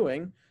is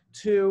doing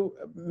to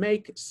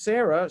make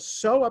Sarah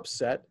so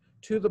upset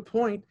to the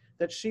point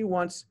that she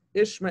wants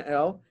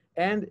Ishmael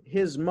and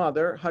his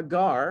mother,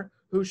 Hagar,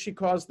 who she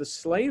calls the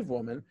slave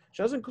woman.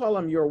 She doesn't call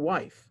him your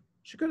wife.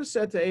 She could have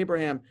said to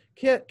Abraham,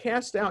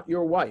 cast out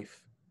your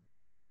wife.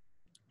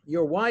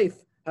 Your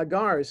wife,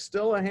 Hagar, is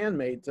still a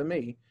handmaid to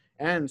me.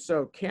 And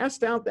so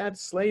cast out that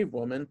slave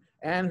woman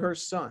and her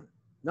son.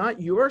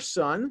 Not your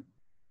son.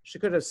 She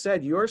could have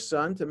said your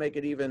son to make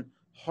it even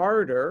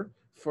harder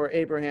for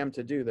Abraham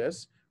to do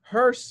this.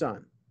 Her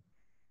son.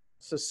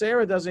 So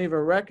Sarah doesn't even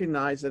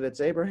recognize that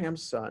it's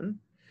Abraham's son.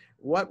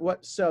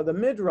 So the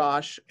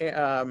Midrash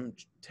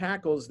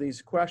tackles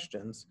these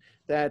questions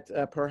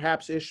that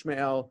perhaps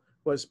Ishmael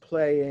was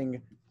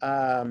playing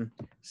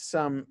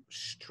some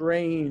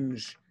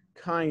strange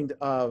kind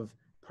of,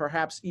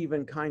 perhaps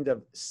even kind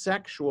of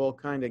sexual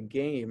kind of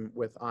game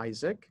with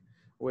Isaac,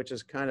 which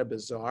is kind of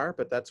bizarre,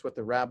 but that's what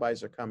the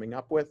rabbis are coming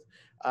up with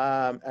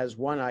as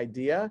one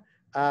idea.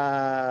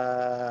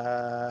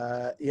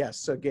 Yes,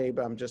 so Gabe,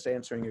 I'm just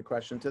answering your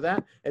question to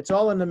that. It's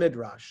all in the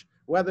Midrash.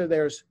 Whether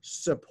there's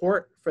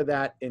support for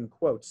that, in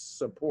quotes,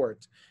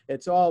 support,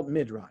 it's all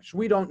Midrash.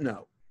 We don't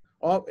know.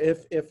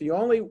 If you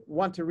only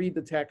want to read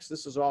the text,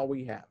 this is all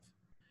we have.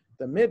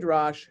 The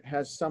Midrash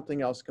has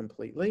something else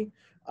completely.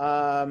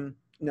 No,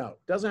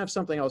 it doesn't have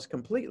something else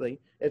completely.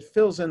 It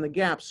fills in the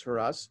gaps for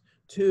us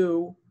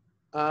to,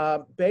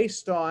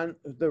 based on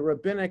the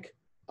rabbinic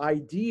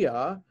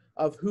idea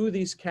of who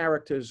these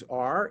characters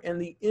are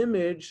and the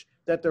image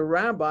that the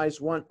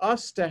rabbis want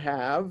us to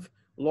have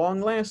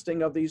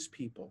long-lasting of these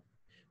people.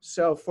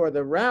 So for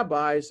the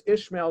rabbis,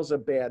 Ishmael's a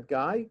bad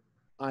guy,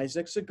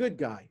 Isaac's a good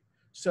guy.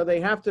 So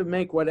they have to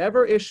make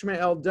whatever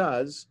Ishmael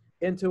does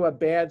into a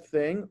bad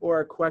thing or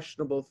a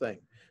questionable thing.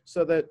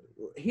 So that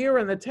here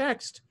in the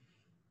text,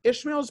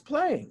 Ishmael's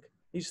playing.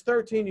 He's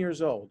 13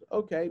 years old.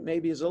 Okay,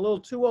 maybe he's a little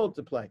too old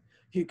to play.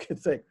 You could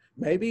think,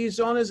 maybe he's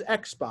on his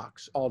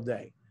Xbox all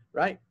day,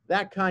 right?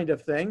 That kind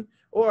of thing.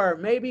 Or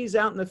maybe he's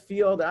out in the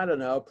field, I don't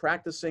know,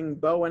 practicing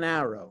bow and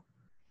arrow.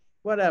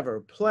 Whatever,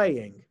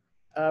 playing,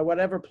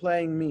 whatever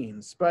playing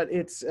means. But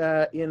it's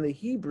in the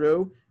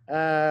Hebrew,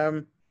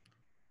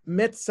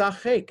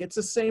 metzachek. It's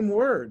the same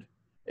word.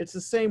 It's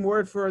the same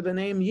word for the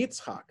name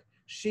Yitzchak.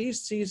 She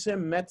sees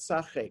him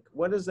metzachek.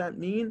 What does that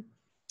mean?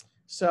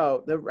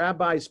 So the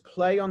rabbis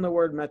play on the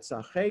word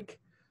metzachek.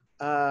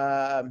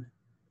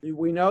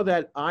 We know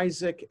that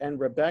Isaac and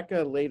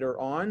Rebekah later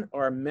on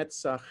are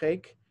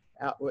metzachek.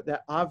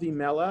 That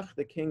Avimelech,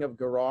 the king of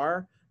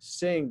Gerar,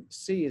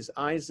 sees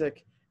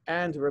Isaac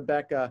and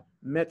Rebekah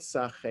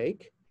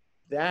metzachek.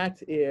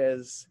 That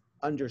is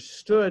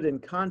understood in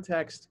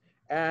context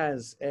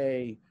as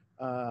a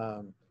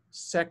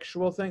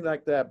sexual thing,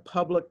 like the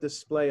public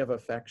display of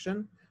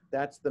affection.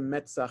 That's the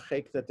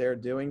metzachek that they're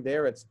doing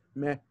there. It's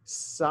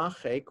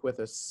mesachek with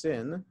a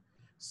sin.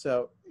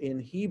 So in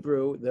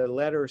Hebrew, the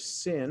letter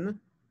sin,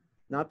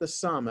 not the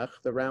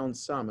samach, the round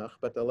samach,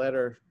 but the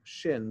letter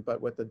shin,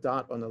 but with the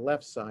dot on the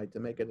left side to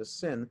make it a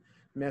sin.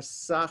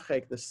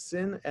 Mesachek, the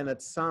sin and the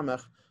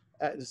samach,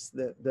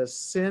 the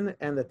sin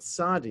and the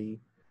tzadi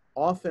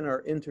often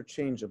are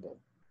interchangeable.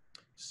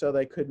 So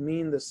they could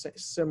mean the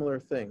similar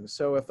things.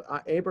 So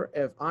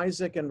if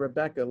Isaac and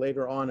Rebekah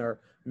later on are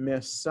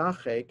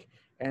mesachek,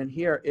 and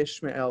here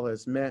Ishmael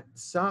is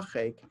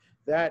metzachek,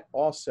 that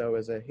also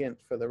is a hint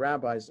for the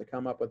rabbis to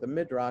come up with a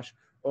midrash.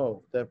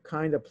 Oh, the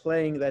kind of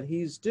playing that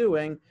he's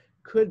doing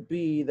could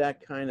be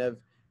that kind of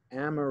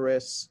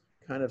amorous,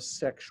 kind of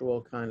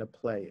sexual kind of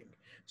playing.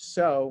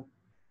 So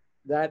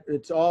that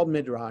it's all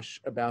midrash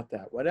about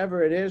that.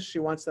 Whatever it is, she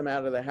wants them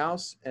out of the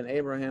house, and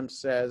Abraham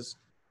says,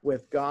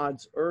 with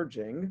God's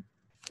urging,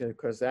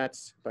 because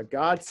but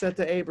God said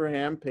to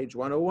Abraham, page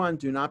 101,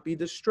 do not be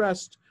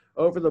distressed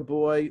over the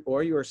boy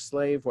or your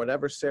slave.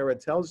 Whatever Sarah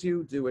tells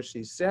you, do as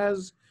she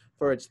says,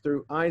 for it's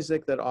through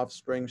Isaac that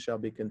offspring shall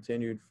be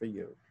continued for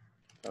you.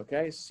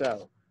 Okay,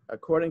 so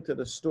according to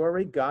the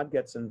story, God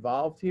gets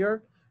involved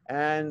here.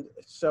 And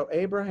so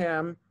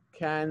Abraham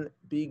can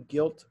be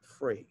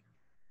guilt-free.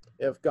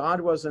 If God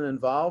wasn't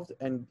involved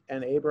and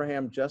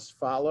Abraham just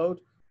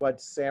followed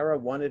what Sarah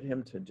wanted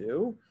him to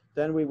do,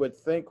 then we would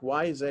think,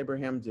 why is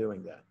Abraham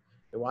doing that?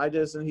 Why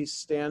doesn't he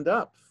stand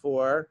up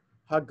for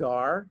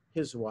Hagar,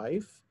 his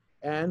wife,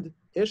 and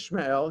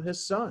Ishmael,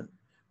 his son?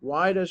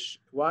 Why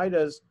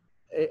does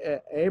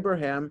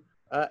Abraham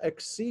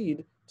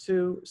accede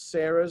to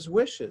Sarah's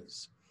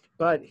wishes?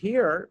 But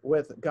here,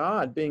 with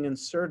God being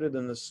inserted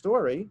in the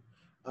story,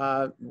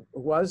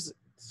 was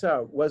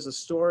the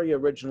story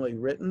originally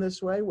written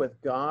this way, with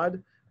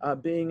God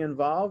being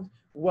involved?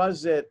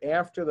 Was it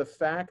after the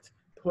fact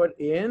put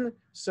in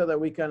so that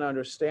we can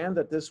understand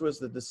that this was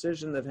the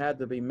decision that had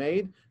to be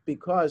made,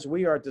 because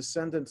we are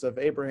descendants of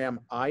Abraham,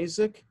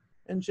 Isaac,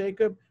 and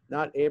Jacob,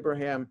 not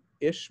Abraham,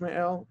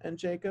 Ishmael, and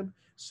Jacob?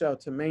 So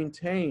to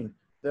maintain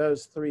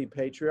those three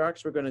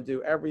patriarchs, we're going to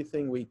do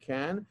everything we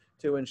can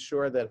to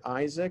ensure that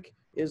Isaac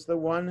is the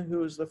one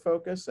who is the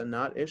focus and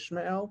not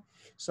Ishmael.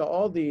 So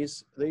all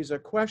these are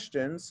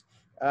questions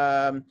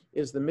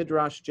is the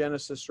Midrash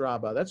Genesis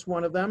Rabbah. That's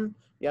one of them.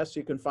 Yes,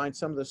 you can find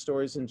some of the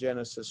stories in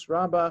Genesis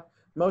Rabbah.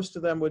 Most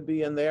of them would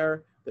be in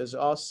there. There's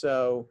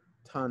also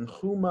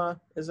Tanhuma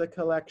is a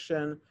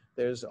collection.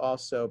 There's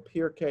also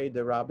Pirkei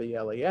de Rabbi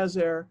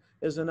Eliezer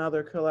is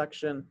another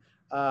collection.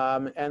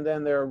 And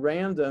then there are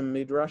random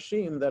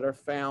midrashim that are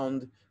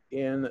found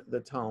in the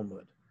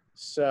Talmud.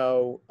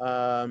 So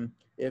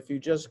if you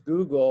just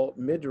Google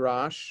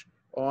midrash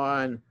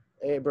on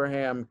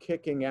Abraham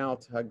kicking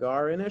out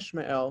Hagar and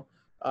Ishmael,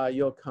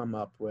 you'll come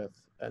up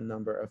with a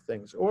number of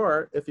things.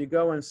 Or if you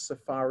go in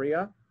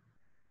Sefaria,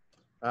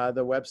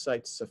 the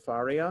website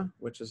Sefaria,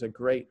 which is a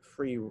great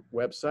free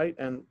website,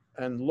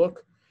 and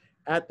look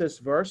at this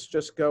verse,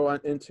 just go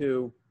on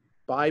into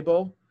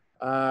Bible,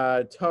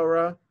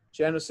 Torah,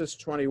 Genesis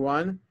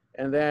 21,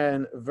 and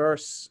then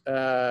verse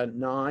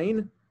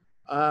 9.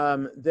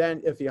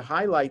 Then if you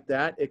highlight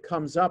that, it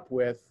comes up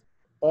with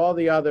all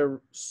the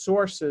other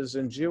sources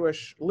in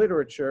Jewish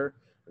literature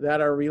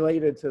that are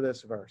related to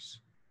this verse.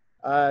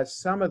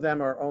 Some of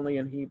them are only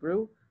in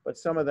Hebrew, but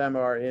some of them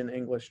are in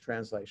English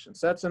translations.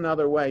 That's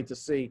another way to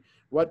see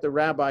what the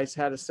rabbis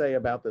had to say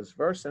about this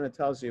verse, and it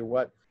tells you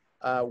what,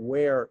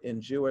 where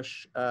in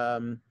Jewish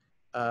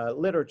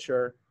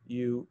literature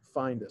you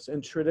find this,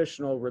 in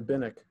traditional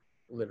rabbinic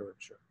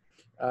literature.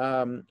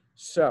 With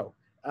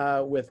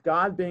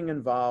God being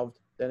involved,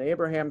 then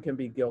Abraham can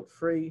be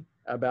guilt-free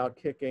about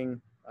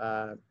kicking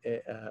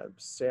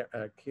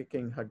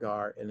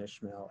Hagar and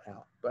Ishmael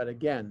out. But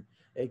again,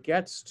 it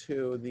gets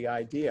to the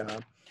idea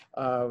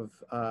of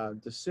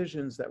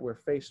decisions that we're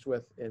faced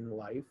with in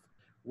life.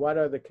 What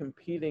are the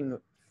competing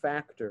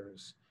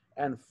factors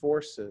and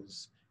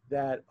forces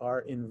that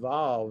are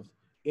involved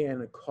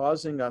in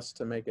causing us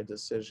to make a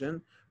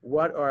decision?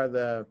 What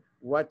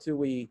do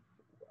we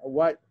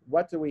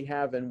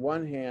have in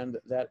one hand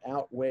that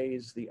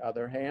outweighs the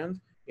other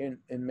hand in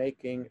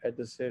making a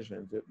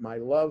decision? My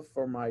love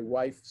for my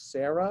wife,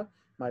 Sarah,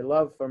 my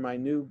love for my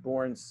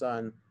newborn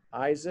son,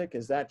 Isaac,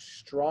 is that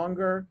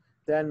stronger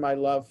than my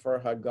love for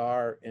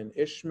Hagar and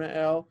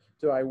Ishmael?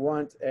 Do I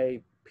want a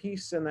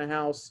peace in the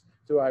house?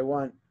 Do I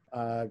want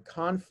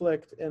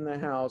conflict in the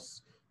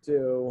house?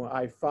 Do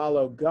I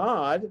follow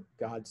God?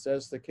 God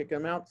says to kick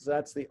him out.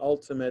 That's the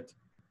ultimate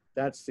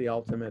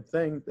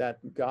thing, that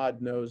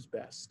God knows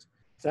best.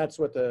 That's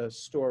what the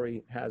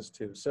story has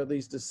too. So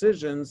these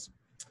decisions,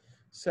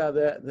 so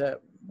that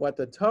what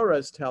the Torah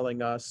is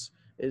telling us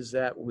is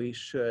that we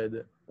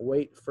should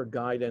wait for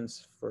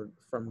guidance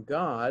from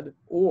God,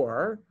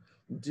 or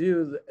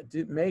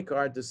make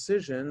our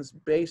decisions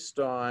based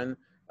on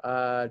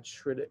our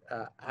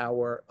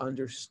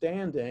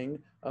understanding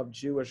of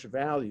Jewish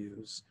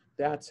values.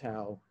 That's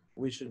how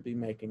we should be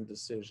making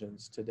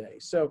decisions today.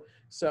 So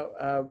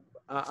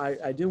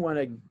I do want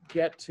to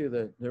get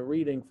to the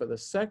reading for the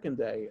second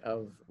day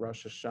of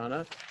Rosh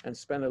Hashanah and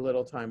spend a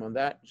little time on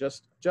that,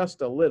 just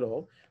a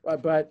little.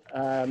 But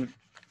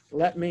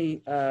let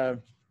me.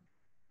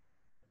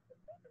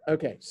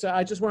 Okay, so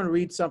I just want to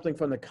read something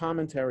from the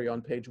commentary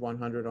on page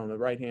 100 on the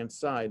right-hand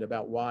side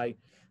about why,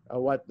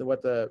 what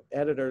the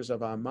editors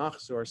of our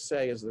Machzor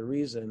say is the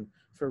reason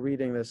for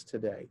reading this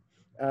today.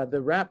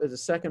 The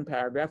second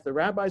paragraph, the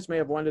rabbis may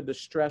have wanted to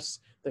stress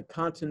the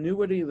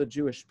continuity of the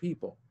Jewish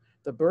people,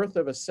 the birth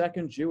of a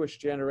second Jewish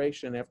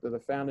generation after the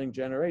founding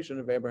generation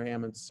of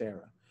Abraham and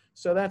Sarah.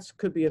 So that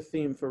could be a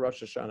theme for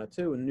Rosh Hashanah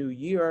too, a new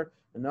year,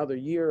 another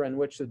year in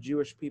which the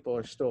Jewish people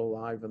are still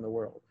alive in the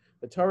world.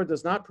 The Torah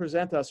does not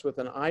present us with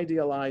an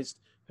idealized,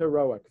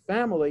 heroic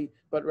family,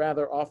 but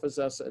rather offers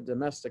us a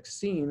domestic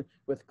scene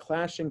with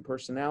clashing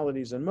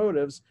personalities and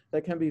motives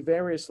that can be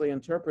variously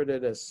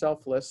interpreted as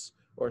selfless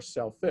or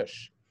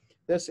selfish.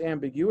 This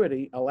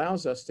ambiguity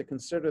allows us to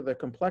consider the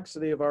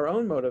complexity of our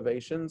own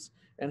motivations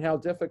and how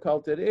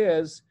difficult it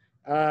is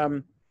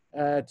to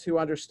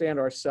understand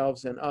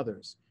ourselves and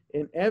others.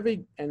 In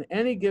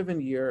any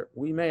given year,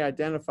 we may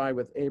identify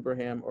with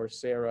Abraham or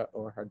Sarah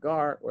or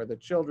Hagar or the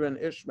children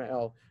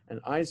Ishmael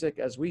and Isaac.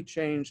 As we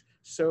change,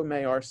 so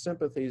may our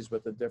sympathies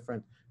with the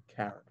different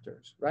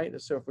characters, right?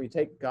 So if we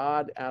take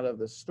God out of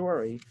the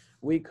story,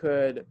 we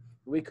could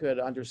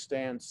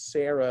understand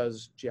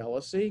Sarah's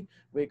jealousy.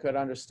 We could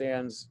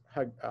understand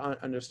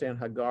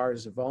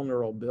Hagar's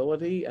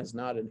vulnerability as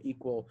not an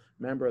equal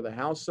member of the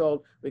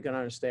household. We can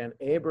understand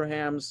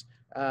Abraham's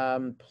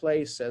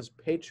place as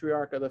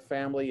patriarch of the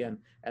family and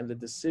the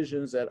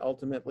decisions that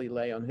ultimately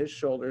lay on his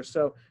shoulders.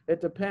 So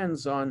it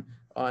depends on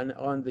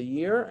the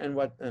year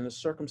and the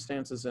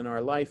circumstances in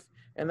our life,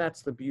 and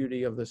that's the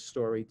beauty of this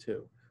story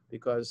too,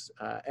 because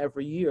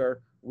every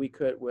year we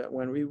could,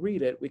 when we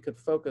read it, we could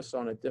focus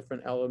on a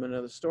different element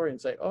of the story and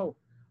say, oh,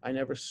 I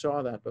never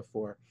saw that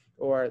before,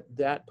 or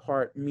that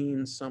part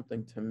means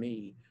something to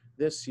me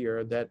this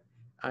year that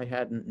I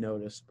hadn't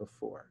noticed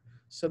before.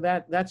 So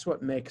that's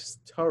what makes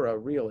Torah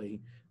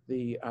really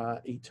the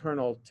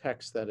eternal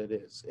text that it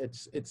is.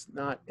 It's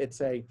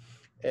a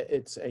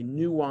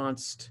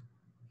nuanced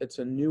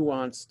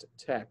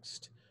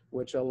text,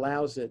 which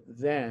allows it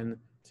then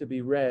to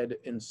be read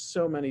in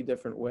so many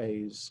different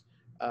ways,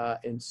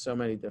 in so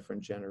many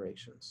different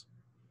generations.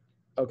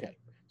 Okay,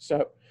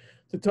 So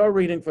the Torah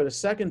reading for the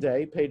second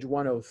day, page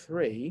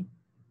 103,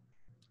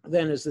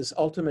 then is this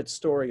ultimate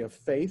story of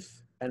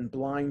faith and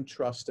blind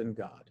trust in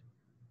God.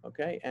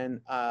 Okay, and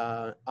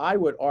I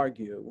would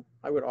argue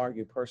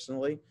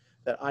personally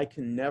that I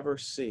can never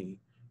see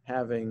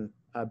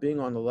being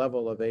on the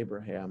level of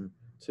Abraham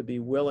to be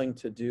willing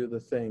to do the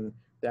thing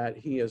that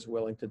he is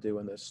willing to do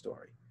in this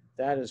story.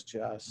 That is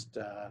just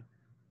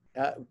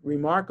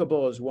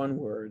remarkable is one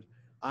word.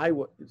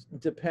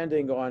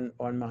 Depending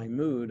on my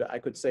mood, I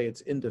could say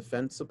it's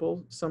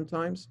indefensible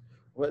sometimes.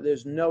 Well,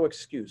 there's no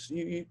excuse.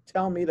 You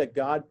tell me that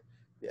God,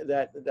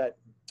 that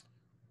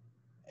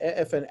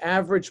if an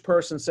average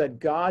person said,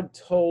 God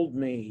told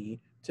me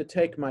to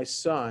take my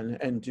son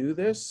and do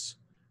this,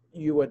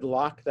 you would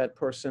lock that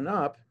person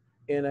up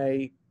in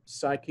a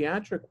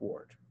psychiatric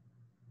ward,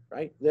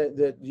 right?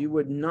 That you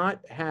would not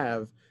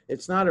have,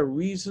 it's not a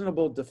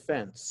reasonable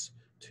defense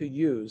to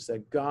use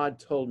that God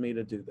told me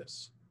to do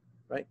this,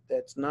 right?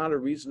 That's not a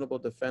reasonable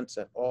defense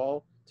at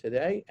all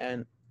today.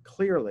 And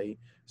clearly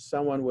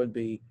someone would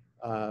be,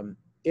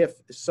 if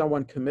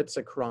someone commits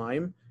a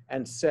crime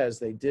and says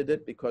they did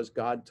it because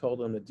God told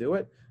them to do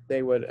it,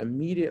 they would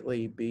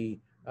immediately be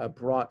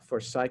brought for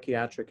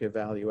psychiatric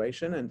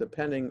evaluation, and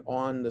depending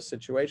on the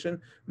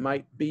situation,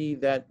 might be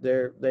that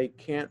they're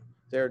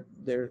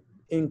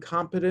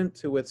incompetent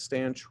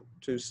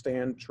to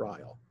stand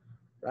trial,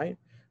 right?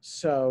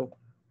 So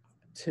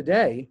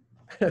today,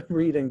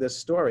 reading this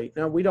story,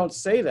 now we don't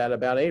say that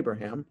about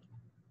Abraham,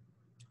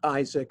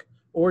 Isaac,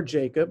 or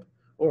Jacob,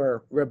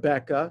 or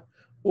Rebecca,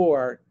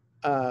 or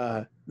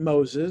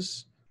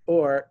Moses,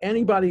 or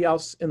anybody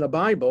else in the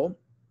Bible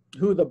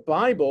who the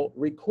Bible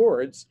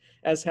records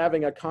as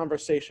having a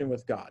conversation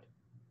with God.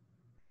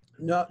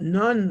 No,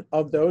 none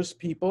of those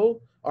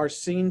people are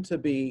seen to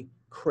be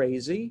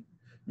crazy.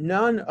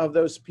 None of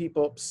those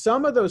people,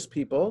 some of those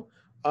people,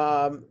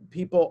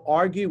 people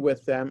argue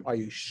with them. Are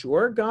you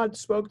sure God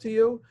spoke to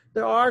you?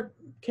 There are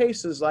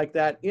cases like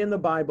that in the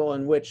Bible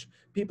in which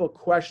people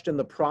question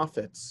the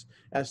prophets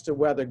as to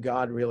whether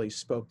God really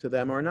spoke to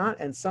them or not.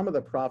 And some of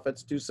the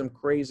prophets do some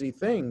crazy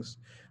things,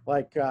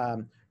 like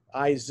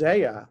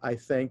Isaiah, I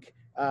think,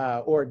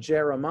 or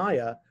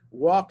Jeremiah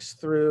walks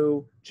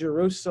through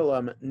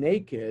Jerusalem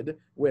naked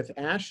with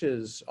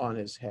ashes on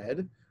his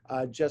head,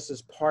 just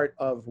as part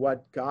of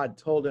what God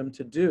told him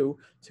to do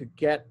to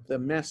get the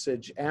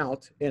message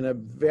out in a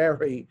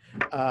very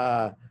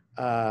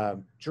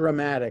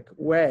dramatic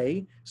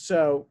way.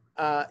 So,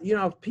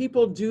 if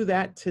people do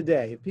that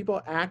today, if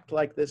people act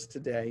like this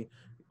today,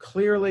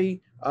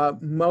 clearly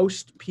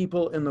most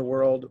people in the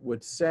world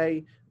would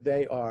say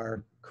they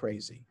are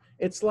crazy.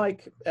 It's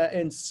like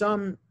in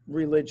some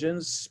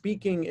religions,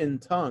 speaking in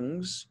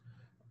tongues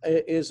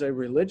is a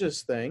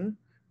religious thing,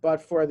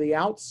 but for the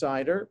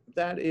outsider,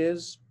 that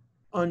is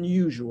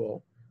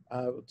unusual,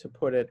 to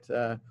put it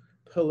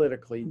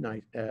politically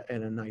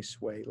in a nice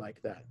way like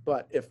that.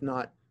 But if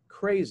not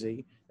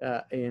crazy,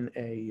 in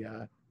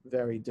a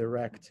very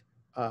direct,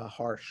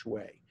 harsh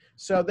way.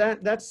 So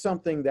that's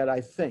something that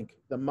I think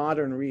the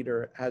modern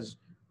reader has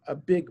a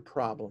big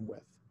problem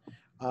with.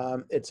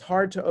 It's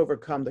hard to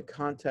overcome the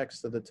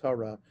context of the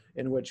Torah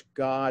in which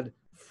God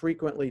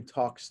frequently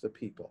talks to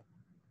people,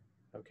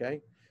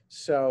 okay?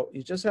 So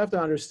you just have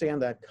to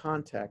understand that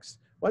context.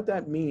 What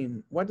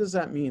does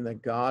that mean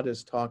that God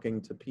is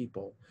talking to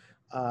people?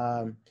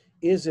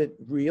 Is it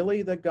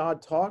really that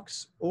God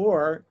talks,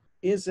 or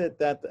is it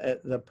that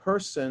the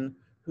person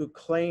who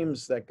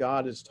claims that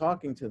God is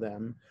talking to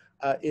them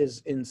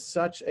is in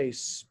such a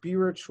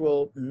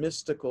spiritual,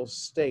 mystical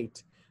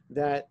state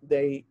that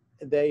they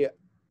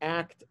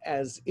act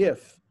as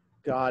if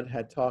God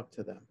had talked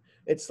to them?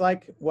 It's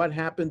like what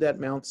happened at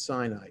Mount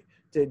Sinai.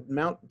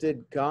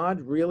 Did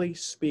God really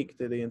speak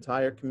to the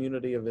entire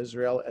community of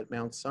Israel at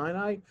Mount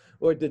Sinai,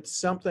 or did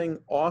something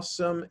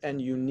awesome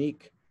and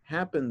unique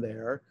happen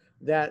there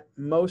that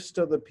most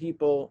of the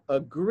people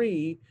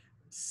agree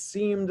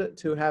seemed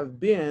to have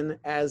been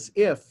as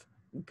if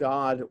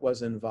God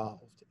was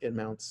involved in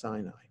Mount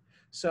Sinai?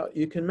 So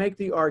you can make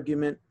the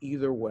argument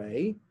either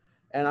way.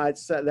 And I'd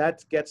say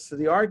that gets to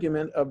the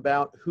argument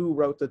about who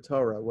wrote the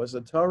Torah. Was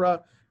the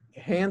Torah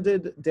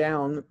handed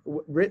down,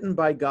 written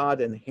by God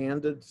and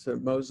handed to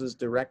Moses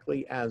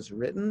directly as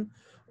written?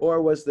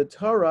 Or was the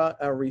Torah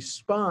a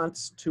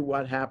response to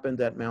what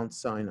happened at Mount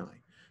Sinai?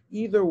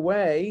 Either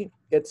way,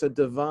 it's a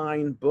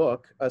divine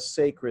book, a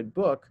sacred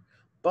book,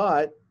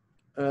 but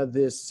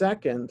the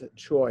second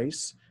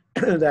choice,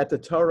 that the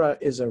Torah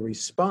is a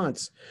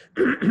response,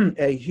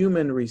 a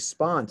human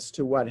response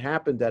to what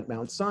happened at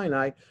Mount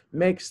Sinai,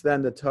 makes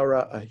then the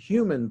Torah a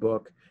human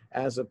book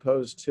as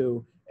opposed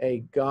to a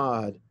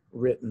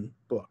God-written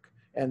book.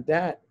 And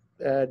that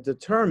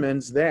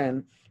determines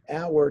then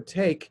our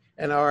take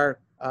and our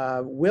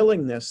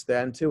willingness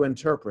then to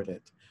interpret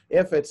it.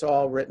 If it's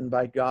all written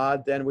by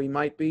God, then we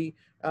might be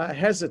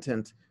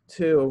hesitant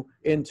to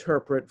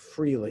interpret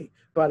freely.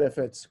 But if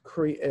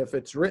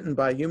it's written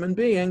by human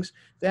beings,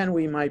 then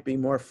we might be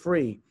more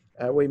free.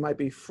 We might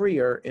be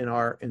freer in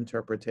our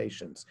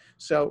interpretations.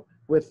 So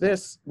with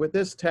this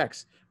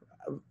text,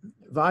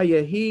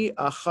 Vayehi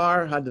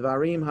achar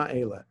hadvarim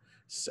ha'ela.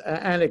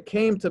 And it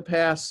came to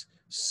pass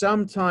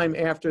sometime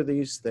after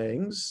these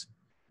things,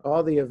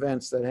 all the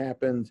events that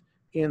happened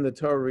in the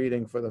Torah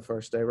reading for the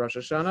first day, Rosh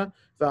Hashanah,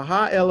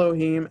 Vaha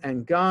Elohim,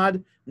 and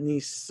God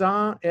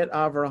nisa et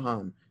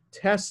Avraham,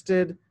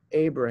 tested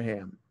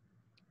Abraham,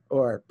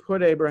 or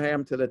put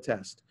Abraham to the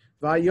test.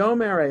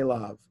 Vayomer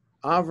elav,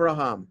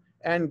 Avraham,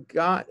 and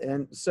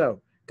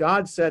so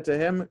God said to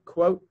him,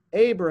 quote,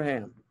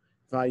 Abraham,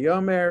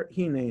 Vayomer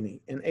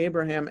hineni, and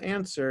Abraham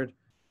answered,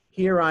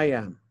 here I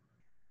am.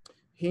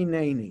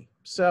 Hineni.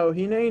 So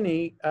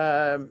hineni,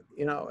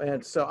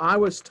 and so I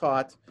was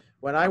taught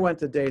when I went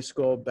to day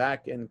school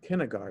back in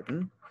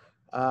kindergarten.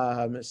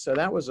 So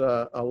that was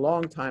a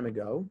long time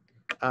ago,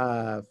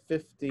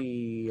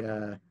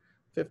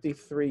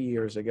 53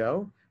 years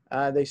ago.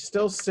 They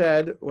still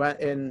said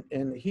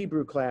in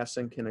Hebrew class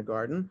in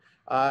kindergarten,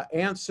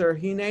 answer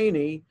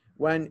hineni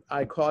when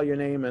I call your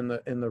name in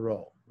the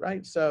roll,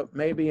 right? So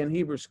maybe in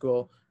Hebrew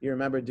school you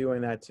remember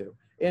doing that too.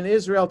 In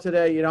Israel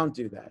today, you don't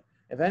do that.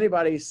 If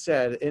anybody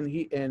said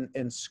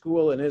in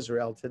school in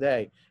Israel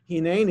today,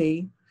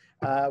 hineni,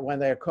 when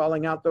they're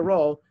calling out the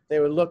roll, they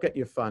would look at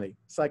you funny.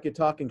 It's like you're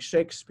talking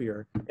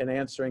Shakespeare and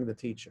answering the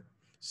teacher.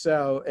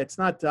 So it's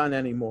not done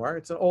anymore.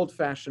 It's an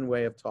old-fashioned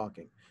way of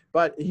talking,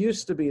 but it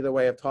used to be the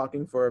way of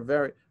talking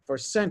for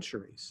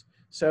centuries.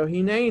 So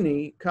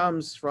hineni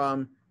comes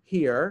from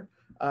here,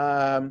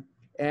 and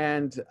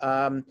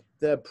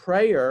the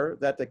prayer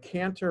that the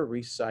cantor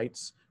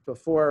recites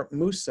before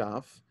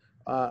Musaf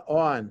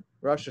on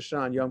Rosh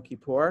Hashanah and Yom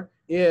Kippur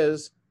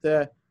is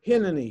the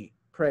Hineni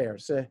prayer.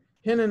 So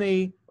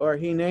Hineni or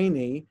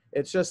Hineni,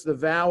 it's just the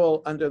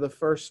vowel under the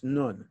first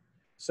nun.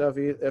 So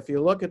if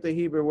you look at the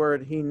Hebrew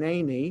word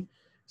Hineni,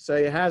 so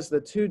it has the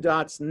two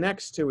dots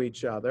next to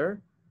each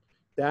other.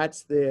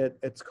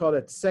 It's called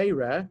a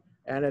tseireh,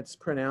 and it's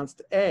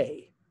pronounced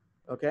A.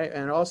 Okay,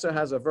 and it also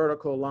has a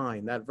vertical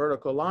line. That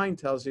vertical line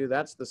tells you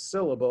that's the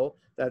syllable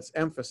that's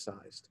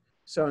emphasized.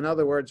 So in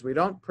other words, we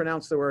don't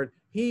pronounce the word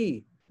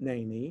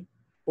Hineni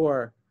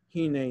or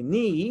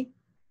Hineni,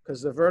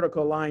 because the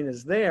vertical line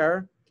is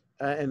there.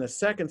 In the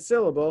second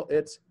syllable,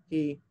 it's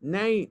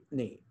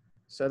Hineni.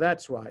 So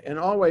that's why. And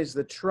always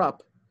the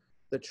trup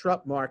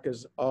mark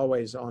is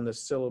always on the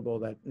syllable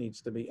that needs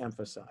to be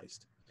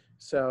emphasized.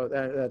 So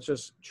that's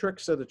just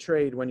tricks of the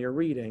trade when you're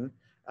reading.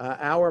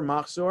 Our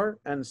machzor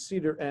and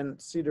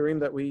sidurim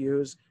that we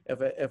use,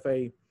 if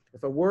a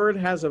word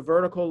has a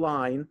vertical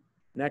line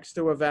next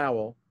to a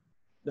vowel,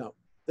 no.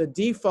 The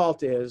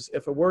default is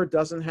if a word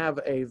doesn't have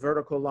a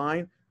vertical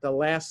line, the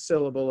last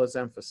syllable is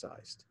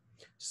emphasized.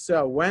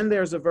 So when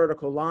there's a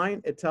vertical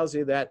line, it tells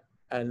you that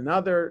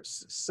another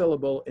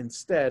syllable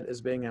instead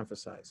is being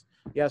emphasized.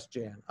 Yes,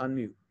 Jan,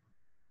 unmute.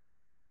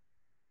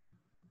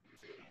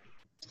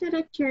 Just out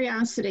of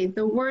curiosity,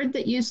 the word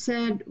that you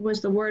said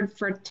was the word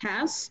for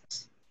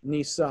test?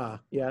 Nisa,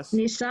 yes.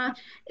 Nisa,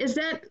 is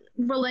that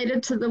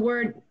related to the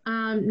word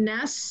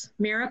nes,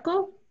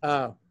 miracle?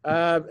 Oh,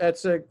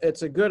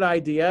 it's a good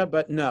idea,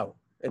 but no,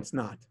 it's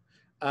not.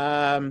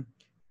 I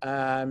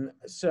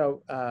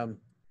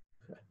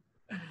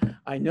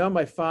know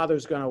my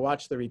father's going to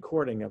watch the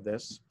recording of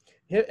this.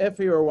 If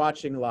he were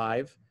watching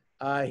live,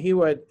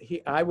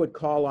 I would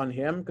call on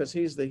him because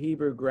he's the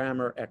Hebrew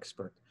grammar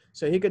expert.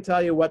 So he could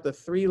tell you what the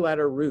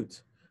three-letter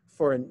root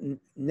for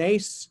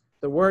nes,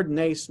 the word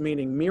nes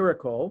meaning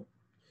miracle,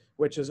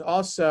 which is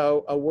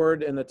also a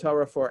word in the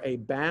Torah for a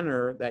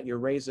banner that you're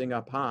raising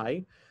up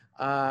high.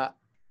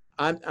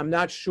 I'm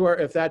not sure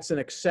if that's an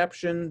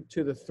exception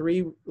to the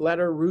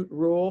three-letter root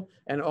rule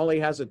and only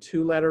has a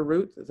two-letter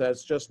root,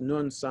 that's just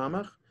nun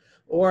samach,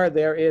 or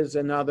there is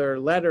another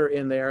letter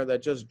in there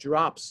that just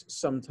drops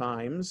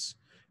sometimes,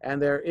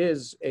 and there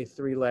is a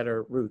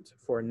three-letter root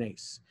for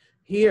nes.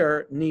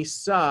 Here,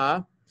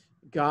 nisa,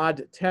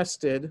 God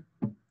tested.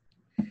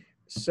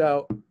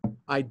 So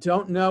I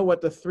don't know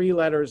what the three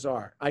letters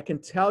are. I can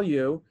tell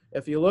you,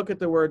 if you look at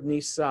the word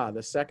nisa,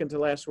 the second to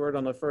last word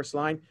on the first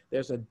line,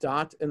 there's a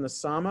dot in the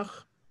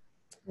samach.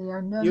 They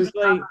are nun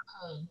Usually, samach.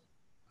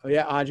 Oh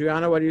yeah,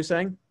 Adriana, what are you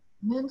saying?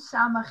 Nun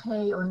samach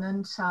he or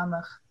nun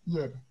samach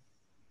yud.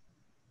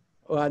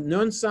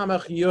 Nun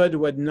samach yud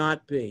would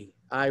not be.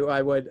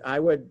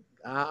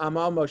 I'm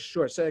almost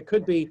sure. So it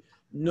could be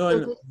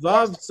nun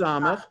vav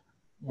samach.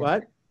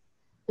 What?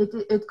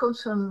 It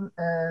comes from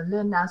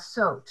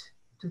lenasot.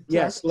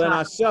 Yes,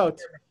 lenasot.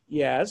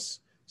 Yes.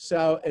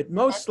 So it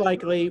most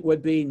likely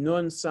would be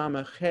nun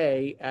samach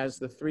he as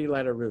the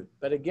three-letter root.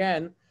 But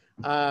again,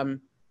 I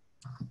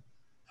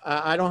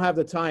don't have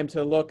the time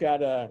to look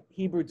at a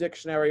Hebrew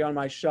dictionary on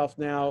my shelf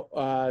now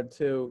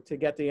to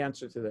get the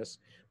answer to this.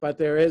 But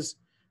there is,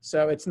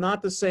 so it's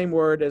not the same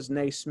word as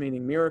nes,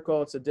 meaning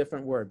miracle. It's a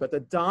different word. But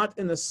the dot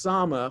in the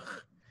samach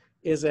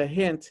is a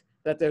hint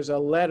that there's a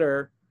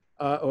letter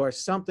or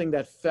something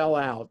that fell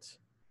out.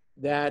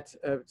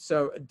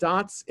 So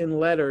dots in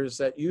letters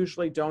that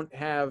usually don't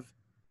have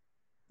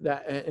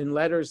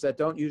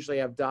usually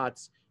have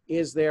dots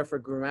is there for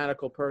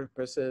grammatical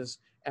purposes,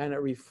 and it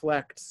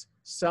reflects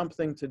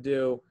something to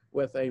do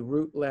with a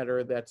root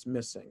letter that's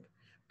missing.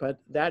 But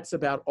that's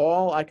about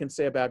all I can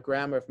say about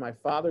grammar. If my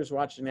father's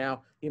watching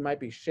now, he might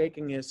be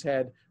shaking his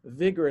head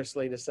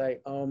vigorously to say,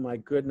 oh my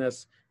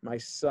goodness, my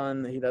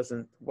son, he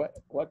doesn't,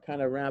 what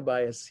kind of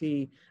rabbi is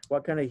he?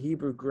 What kind of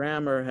Hebrew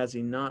grammar has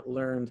he not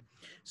learned?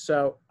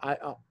 So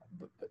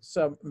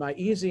so my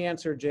easy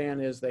answer, Jan,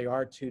 is they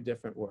are two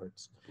different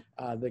words.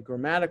 The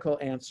grammatical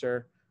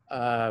answer,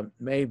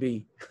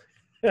 maybe,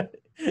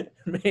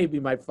 maybe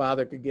my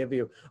father could give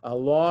you a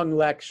long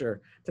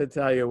lecture to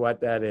tell you what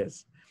that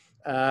is.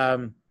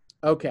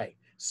 Okay,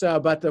 so,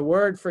 but the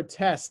word for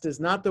test is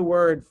not the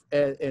word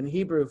in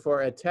Hebrew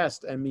for a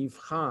test, a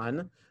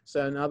mivchan.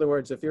 So in other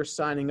words, if you're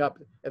signing up,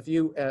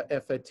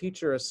 if a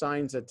teacher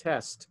assigns a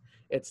test,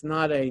 it's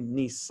not a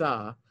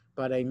nisa,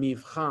 but a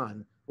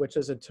mivchan, which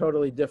is a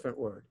totally different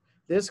word.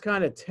 This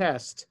kind of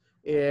test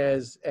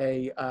is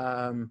a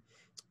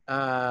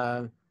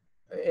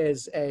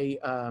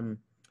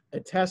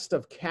test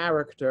of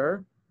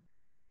character.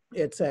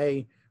 It's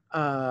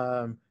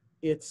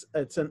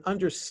it's an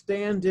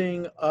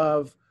understanding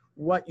of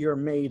what you're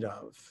made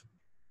of,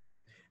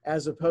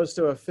 as opposed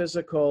to a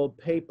physical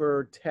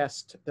paper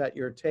test that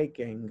you're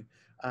taking,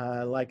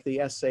 like the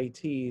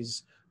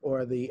SATs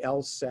or the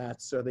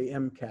LSATs or the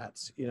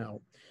MCATs, you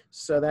know.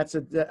 So that's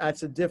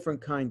a different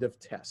kind of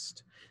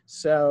test.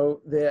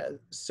 So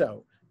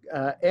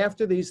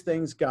after these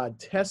things, God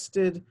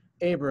tested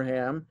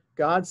Abraham.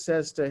 God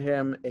says to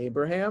him,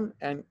 Abraham,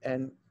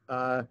 and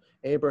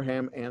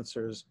Abraham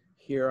answers,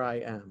 here I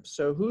am.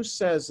 So who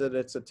says that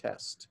it's a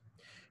test?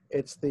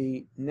 It's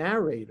the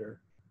narrator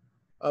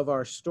of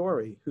our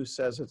story who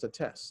says it's a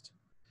test.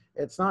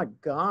 It's not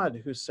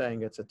God who's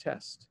saying it's a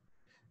test.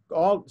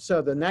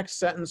 So the next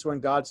sentence when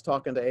God's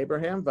talking to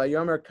Abraham,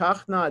 Vayomer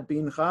kachna et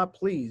bincha,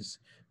 please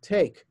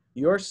take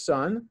your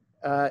son,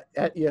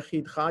 et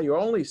yechidcha, your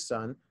only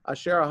son,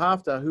 asher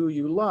ahavta, who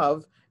you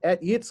love, et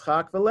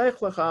Yitzchak v'lech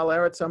lecha al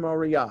eretz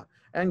Moriah,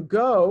 and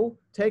go,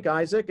 take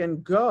Isaac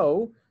and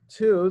go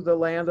to the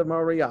land of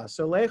Moriah.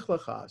 So lech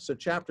lecha. So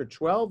chapter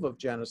 12 of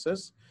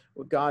Genesis,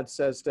 God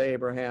says to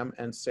Abraham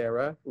and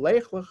Sarah,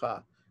 lech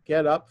lecha,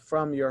 get up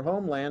from your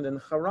homeland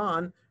in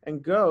Haran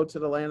and go to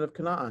the land of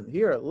Canaan.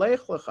 Here,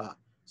 lech lecha.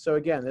 So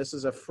again, this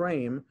is a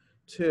frame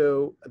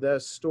to the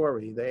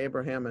story, the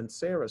Abraham and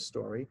Sarah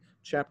story,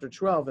 chapter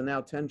 12, and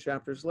now 10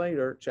 chapters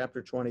later,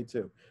 chapter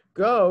 22.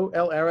 Go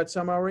el eretz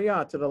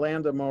Moriah, to the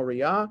land of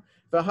Moriah,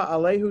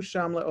 v'ha'alehu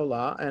sham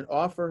le'olah, and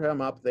offer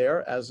him up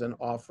there as an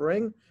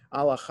offering,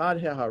 al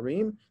achad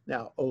heharim.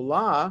 Now,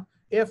 olah,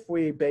 if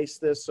we base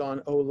this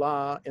on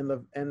olah in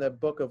the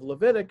book of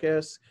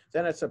Leviticus,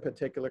 then it's a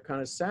particular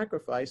kind of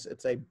sacrifice.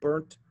 It's a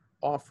burnt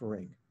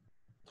offering.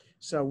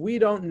 So we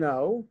don't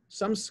know.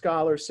 Some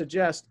scholars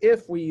suggest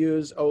if we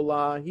use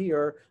olah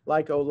here,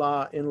 like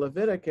olah in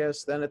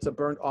Leviticus, then it's a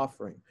burnt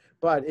offering.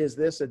 But is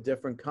this a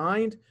different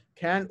kind?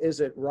 Is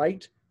it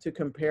right to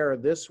compare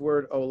this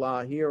word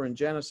olah here in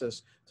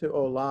Genesis to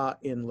olah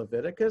in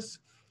Leviticus?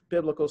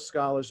 Biblical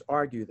scholars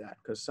argue that,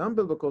 because some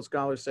biblical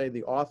scholars say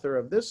the author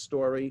of this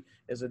story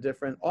is a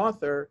different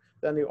author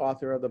than the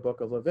author of the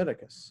book of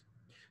Leviticus.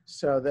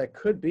 So that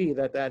could be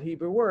that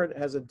Hebrew word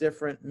has a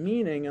different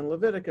meaning in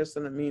Leviticus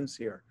than it means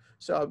here.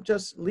 So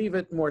just leave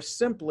it more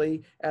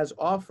simply as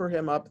offer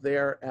him up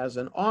there as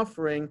an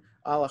offering,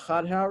 al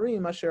achad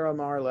harim asher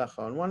amar lecha,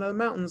 on one of the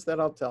mountains that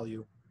I'll tell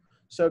you.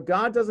 So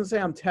God doesn't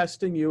say, I'm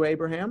testing you,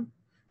 Abraham.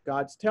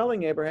 God's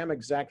telling Abraham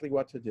exactly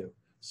what to do.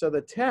 So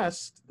the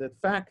test, the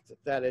fact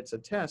that it's a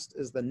test,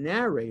 is the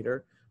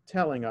narrator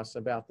telling us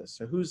about this.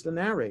 So who's the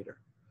narrator?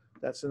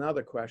 That's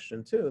another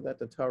question too that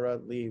the Torah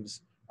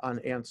leaves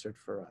unanswered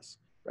for us,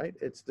 right?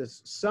 It's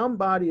this,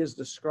 somebody is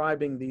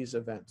describing these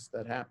events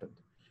that happened.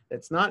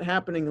 It's not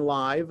happening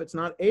live. It's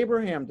not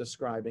Abraham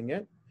describing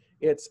it.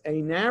 It's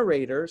a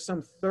narrator,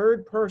 some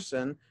third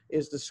person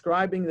is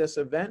describing this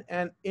event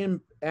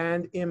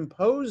and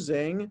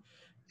imposing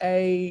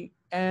an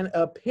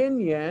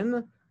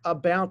opinion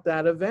about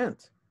that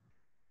event.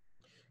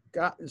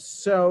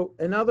 So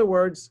in other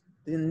words,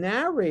 the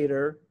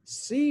narrator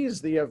sees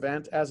the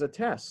event as a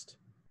test.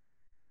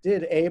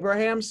 Did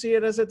Abraham see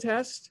it as a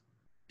test?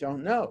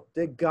 Don't know.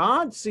 Did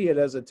God see it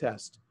as a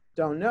test?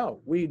 Don't know.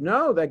 We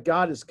know that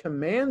God is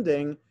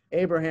commanding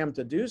Abraham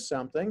to do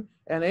something,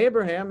 and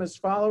Abraham is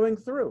following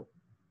through.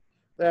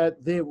 That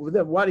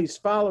what he's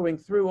following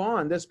through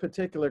on, this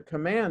particular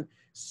command,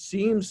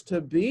 seems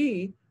to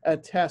be a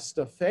test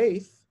of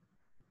faith,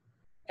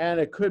 and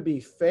it could be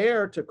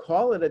fair to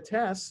call it a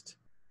test,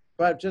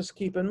 but just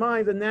keep in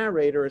mind the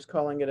narrator is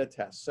calling it a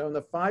test. So in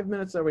the 5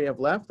 minutes that we have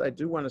left, I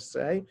do want to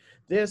say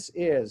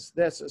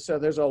so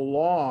there's a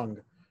long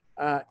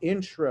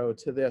intro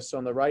to this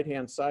on the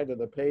right-hand side of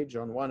the page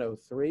on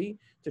 103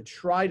 to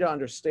try to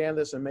understand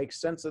this and make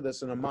sense of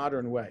this in a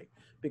modern way,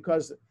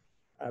 because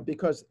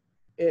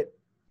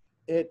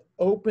it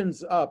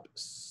opens up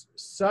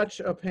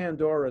such a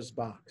Pandora's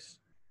box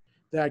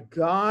that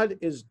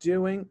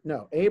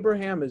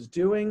Abraham is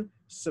doing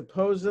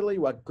supposedly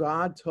what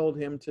God told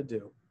him to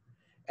do.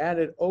 And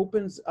it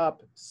opens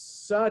up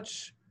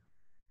such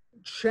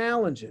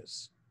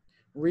challenges,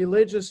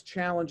 religious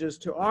challenges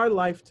to our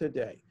life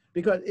today.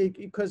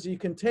 because you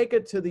can take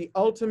it to the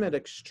ultimate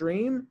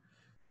extreme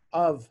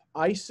of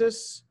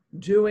ISIS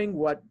doing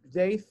what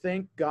they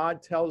think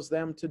God tells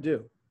them to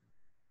do,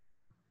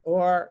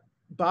 or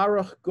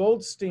Baruch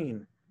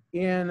Goldstein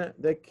in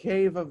the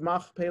cave of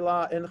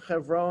Machpelah in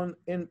Hebron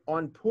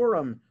on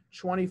Purim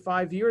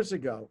 25 years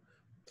ago,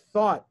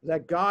 thought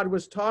that God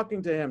was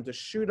talking to him to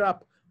shoot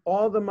up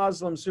all the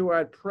Muslims who were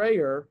at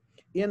prayer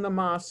in the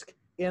mosque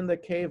in the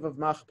cave of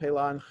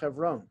Machpelah in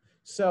Hebron.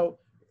 So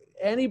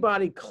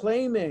anybody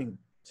claiming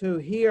to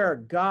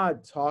hear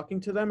God talking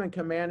to them and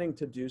commanding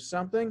to do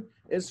something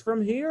is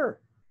from here.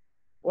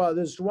 Well,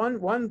 there's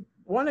one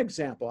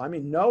example. I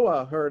mean,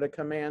 Noah heard a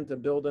command to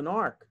build an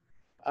ark,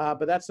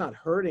 but that's not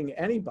hurting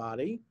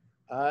anybody.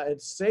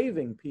 It's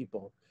saving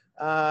people.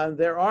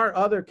 There are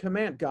other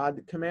commands.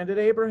 God commanded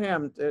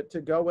Abraham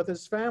to go with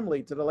his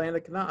family to the land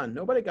of Canaan.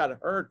 Nobody got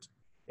hurt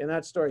in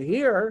that story.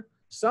 Here,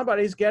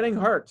 somebody's getting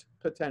hurt,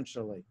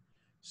 potentially.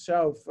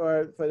 So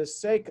for the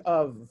sake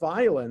of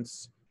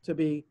violence to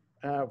be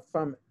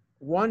from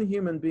one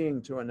human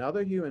being to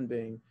another human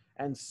being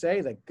and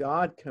say that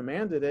God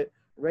commanded it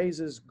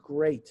raises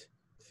great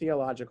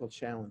theological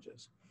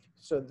challenges.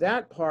 So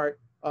that part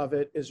of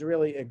it is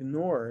really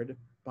ignored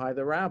by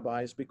the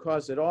rabbis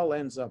because it all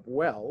ends up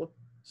well,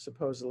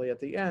 supposedly at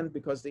the end,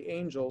 because the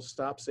angel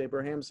stops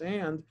Abraham's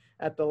hand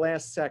at the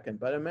last second.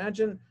 But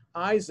imagine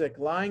Isaac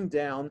lying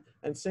down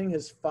and seeing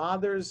his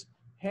father's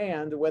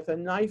hand with a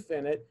knife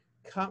in it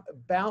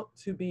about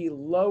to be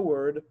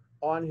lowered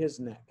on his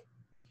neck.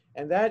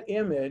 And that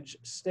image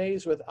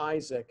stays with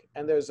Isaac,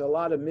 and there's a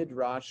lot of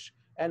midrash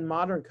and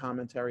modern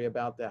commentary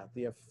about that,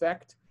 the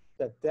effect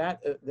that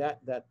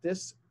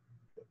this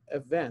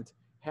event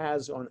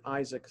has on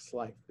Isaac's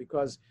life,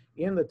 because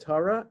in the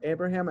Torah,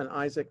 Abraham and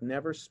Isaac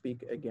never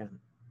speak again.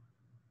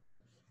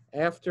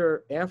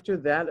 After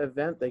that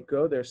event, they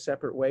go their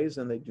separate ways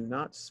and they do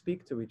not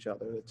speak to each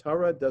other. The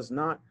Torah does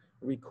not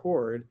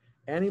record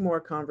any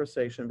more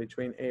conversation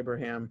between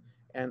Abraham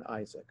and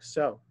Isaac.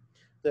 So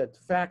the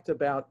fact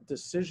about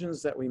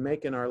decisions that we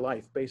make in our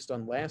life based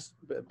on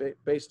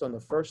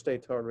the first day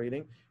Torah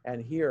reading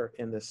and here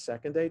in the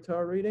second day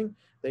Torah reading,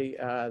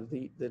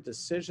 the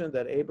decision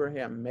that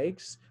Abraham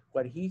makes,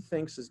 what he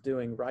thinks is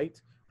doing right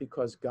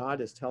because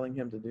God is telling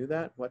him to do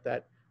that, what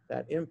that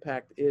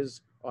impact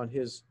is on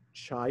his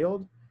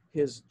child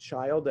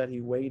that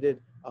he waited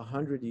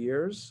 100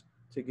 years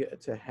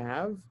to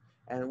have,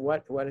 and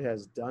what it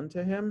has done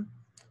to him,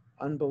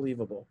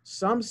 unbelievable.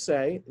 Some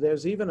say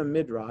there's even a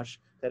midrash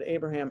that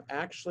Abraham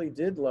actually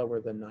did lower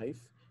the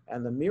knife,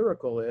 and the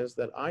miracle is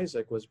that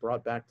Isaac was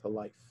brought back to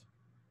life.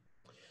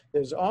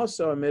 There's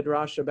also a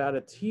midrash about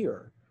a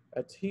tear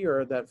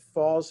that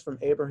falls from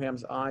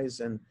Abraham's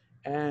eyes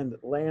and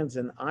lands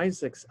in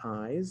Isaac's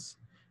eyes,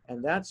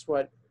 and that's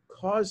what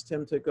caused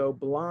him to go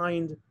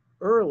blind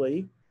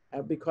early,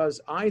 because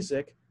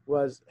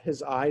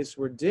his eyes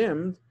were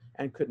dimmed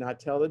and could not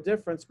tell the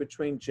difference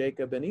between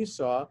Jacob and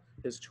Esau,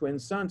 his twin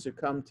sons who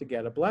come to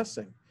get a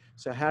blessing.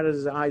 So how did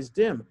his eyes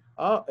dim?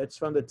 Oh, it's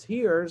from the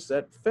tears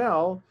that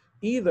fell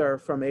either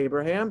from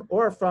Abraham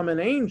or from an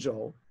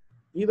angel,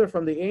 either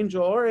from the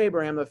angel or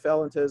Abraham that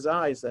fell into his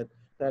eyes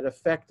that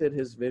affected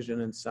his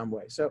vision in some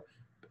way. So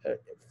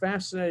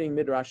fascinating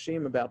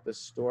midrashim about this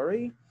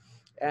story.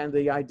 And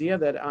the idea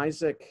that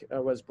Isaac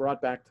was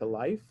brought back to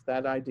life,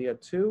 that idea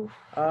too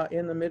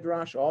in the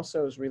Midrash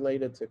also is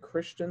related to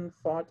Christian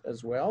thought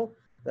as well,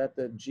 that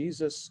the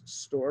Jesus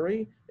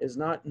story is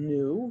not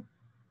new,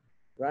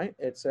 right?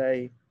 It's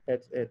a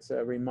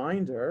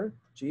reminder.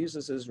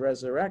 Jesus's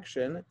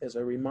resurrection is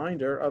a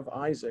reminder of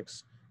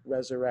Isaac's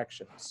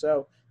resurrection.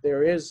 So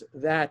there is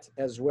that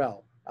as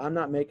well. I'm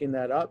not making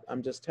that up.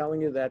 I'm just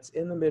telling you that's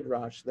in the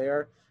Midrash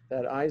there,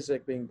 that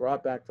Isaac being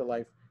brought back to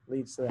life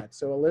leads to that.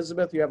 So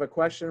Elizabeth, you have a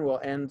question? We'll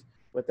end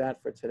with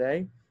that for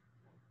today.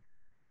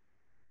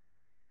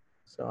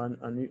 So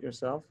unmute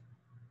yourself.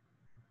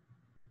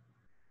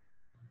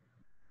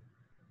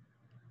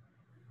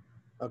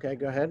 Okay,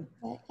 go ahead.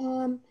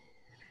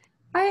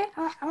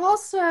 I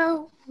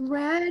also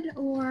read,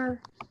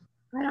 or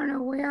I don't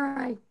know where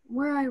I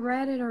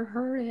read it or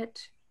heard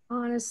it,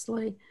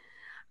 honestly,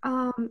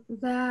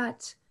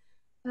 that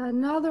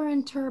another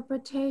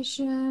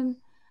interpretation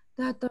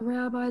that the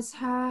rabbis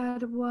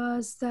had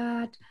was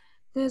that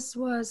this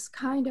was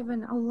kind of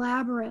an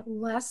elaborate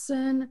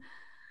lesson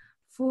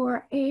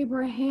for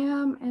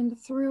Abraham and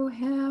through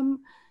him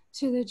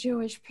to the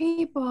Jewish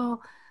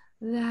people,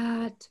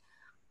 that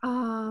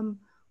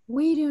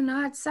we do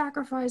not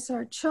sacrifice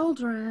our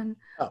children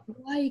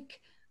like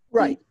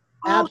right,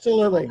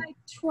 absolutely, like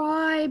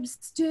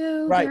tribes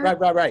do.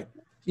 Right.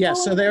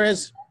 Yes, so there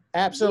is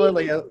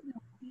absolutely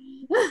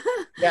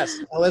yes,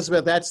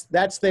 Elizabeth,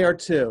 that's there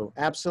too,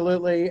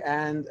 absolutely.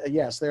 And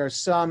yes, there's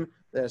some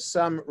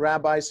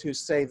rabbis who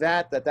say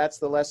that's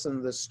the lesson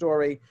of the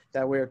story,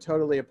 that we're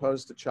totally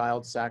opposed to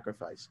child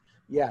sacrifice.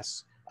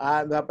 Yes,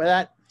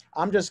 but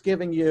I'm just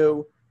giving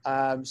you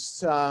I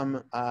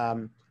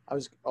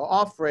was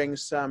offering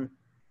some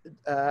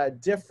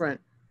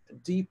different,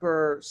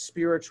 deeper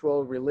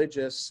spiritual,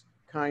 religious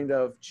kind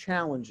of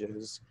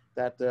challenges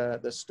that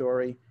the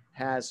story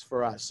has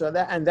for us. So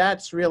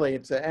that's really,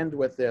 to end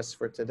with this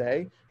for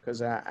today,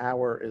 because our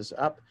hour is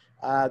up,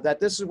 that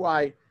this is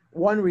why,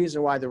 one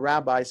reason why the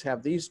rabbis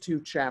have these two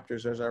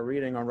chapters as our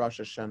reading on Rosh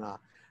Hashanah.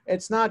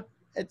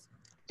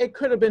 It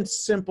could have been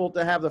simple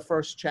to have the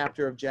first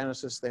chapter of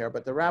Genesis there,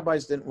 but the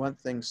rabbis didn't want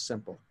things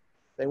simple.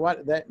 They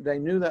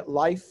knew that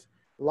life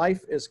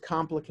is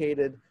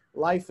complicated,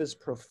 life is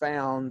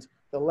profound.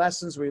 The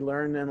lessons we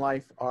learn in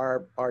life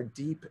are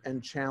deep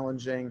and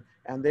challenging,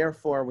 and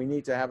therefore we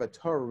need to have a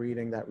Torah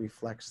reading that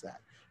reflects that.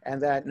 And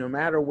that no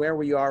matter where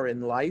we are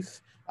in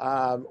life,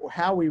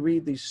 how we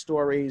read these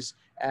stories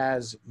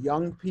as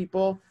young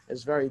people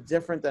is very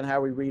different than how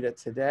we read it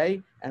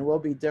today, and will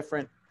be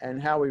different and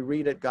how we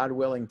read it, God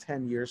willing,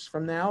 10 years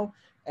from now.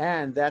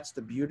 And that's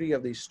the beauty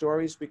of these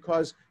stories,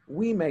 because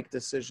we make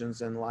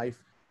decisions in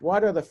life.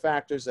 What are the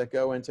factors that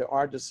go into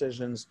our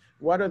decisions?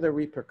 What are the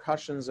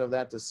repercussions of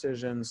that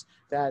decisions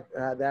that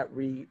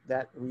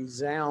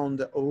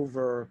resound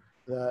over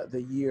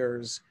the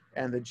years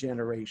and the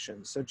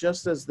generations? So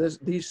just as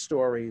these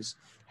stories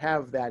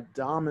have that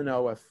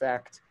domino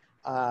effect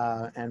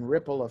and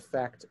ripple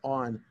effect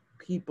on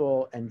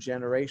people and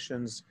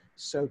generations,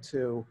 so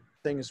too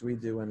things we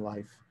do in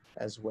life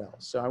as well.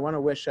 So I want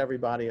to wish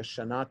everybody a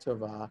Shana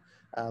Tova,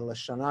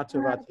 L'Shana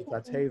Tova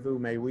Tikatevu.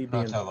 May we be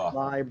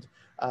inscribed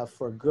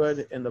for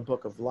good in the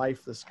book of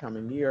life this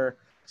coming year.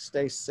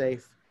 Stay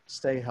safe,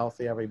 stay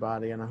healthy,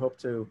 everybody, and I hope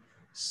to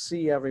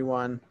see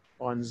everyone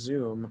on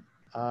Zoom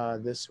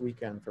this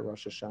weekend for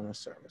Rosh Hashanah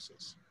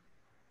services.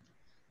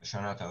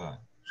 Shana Tova.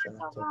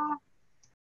 Shana Tova.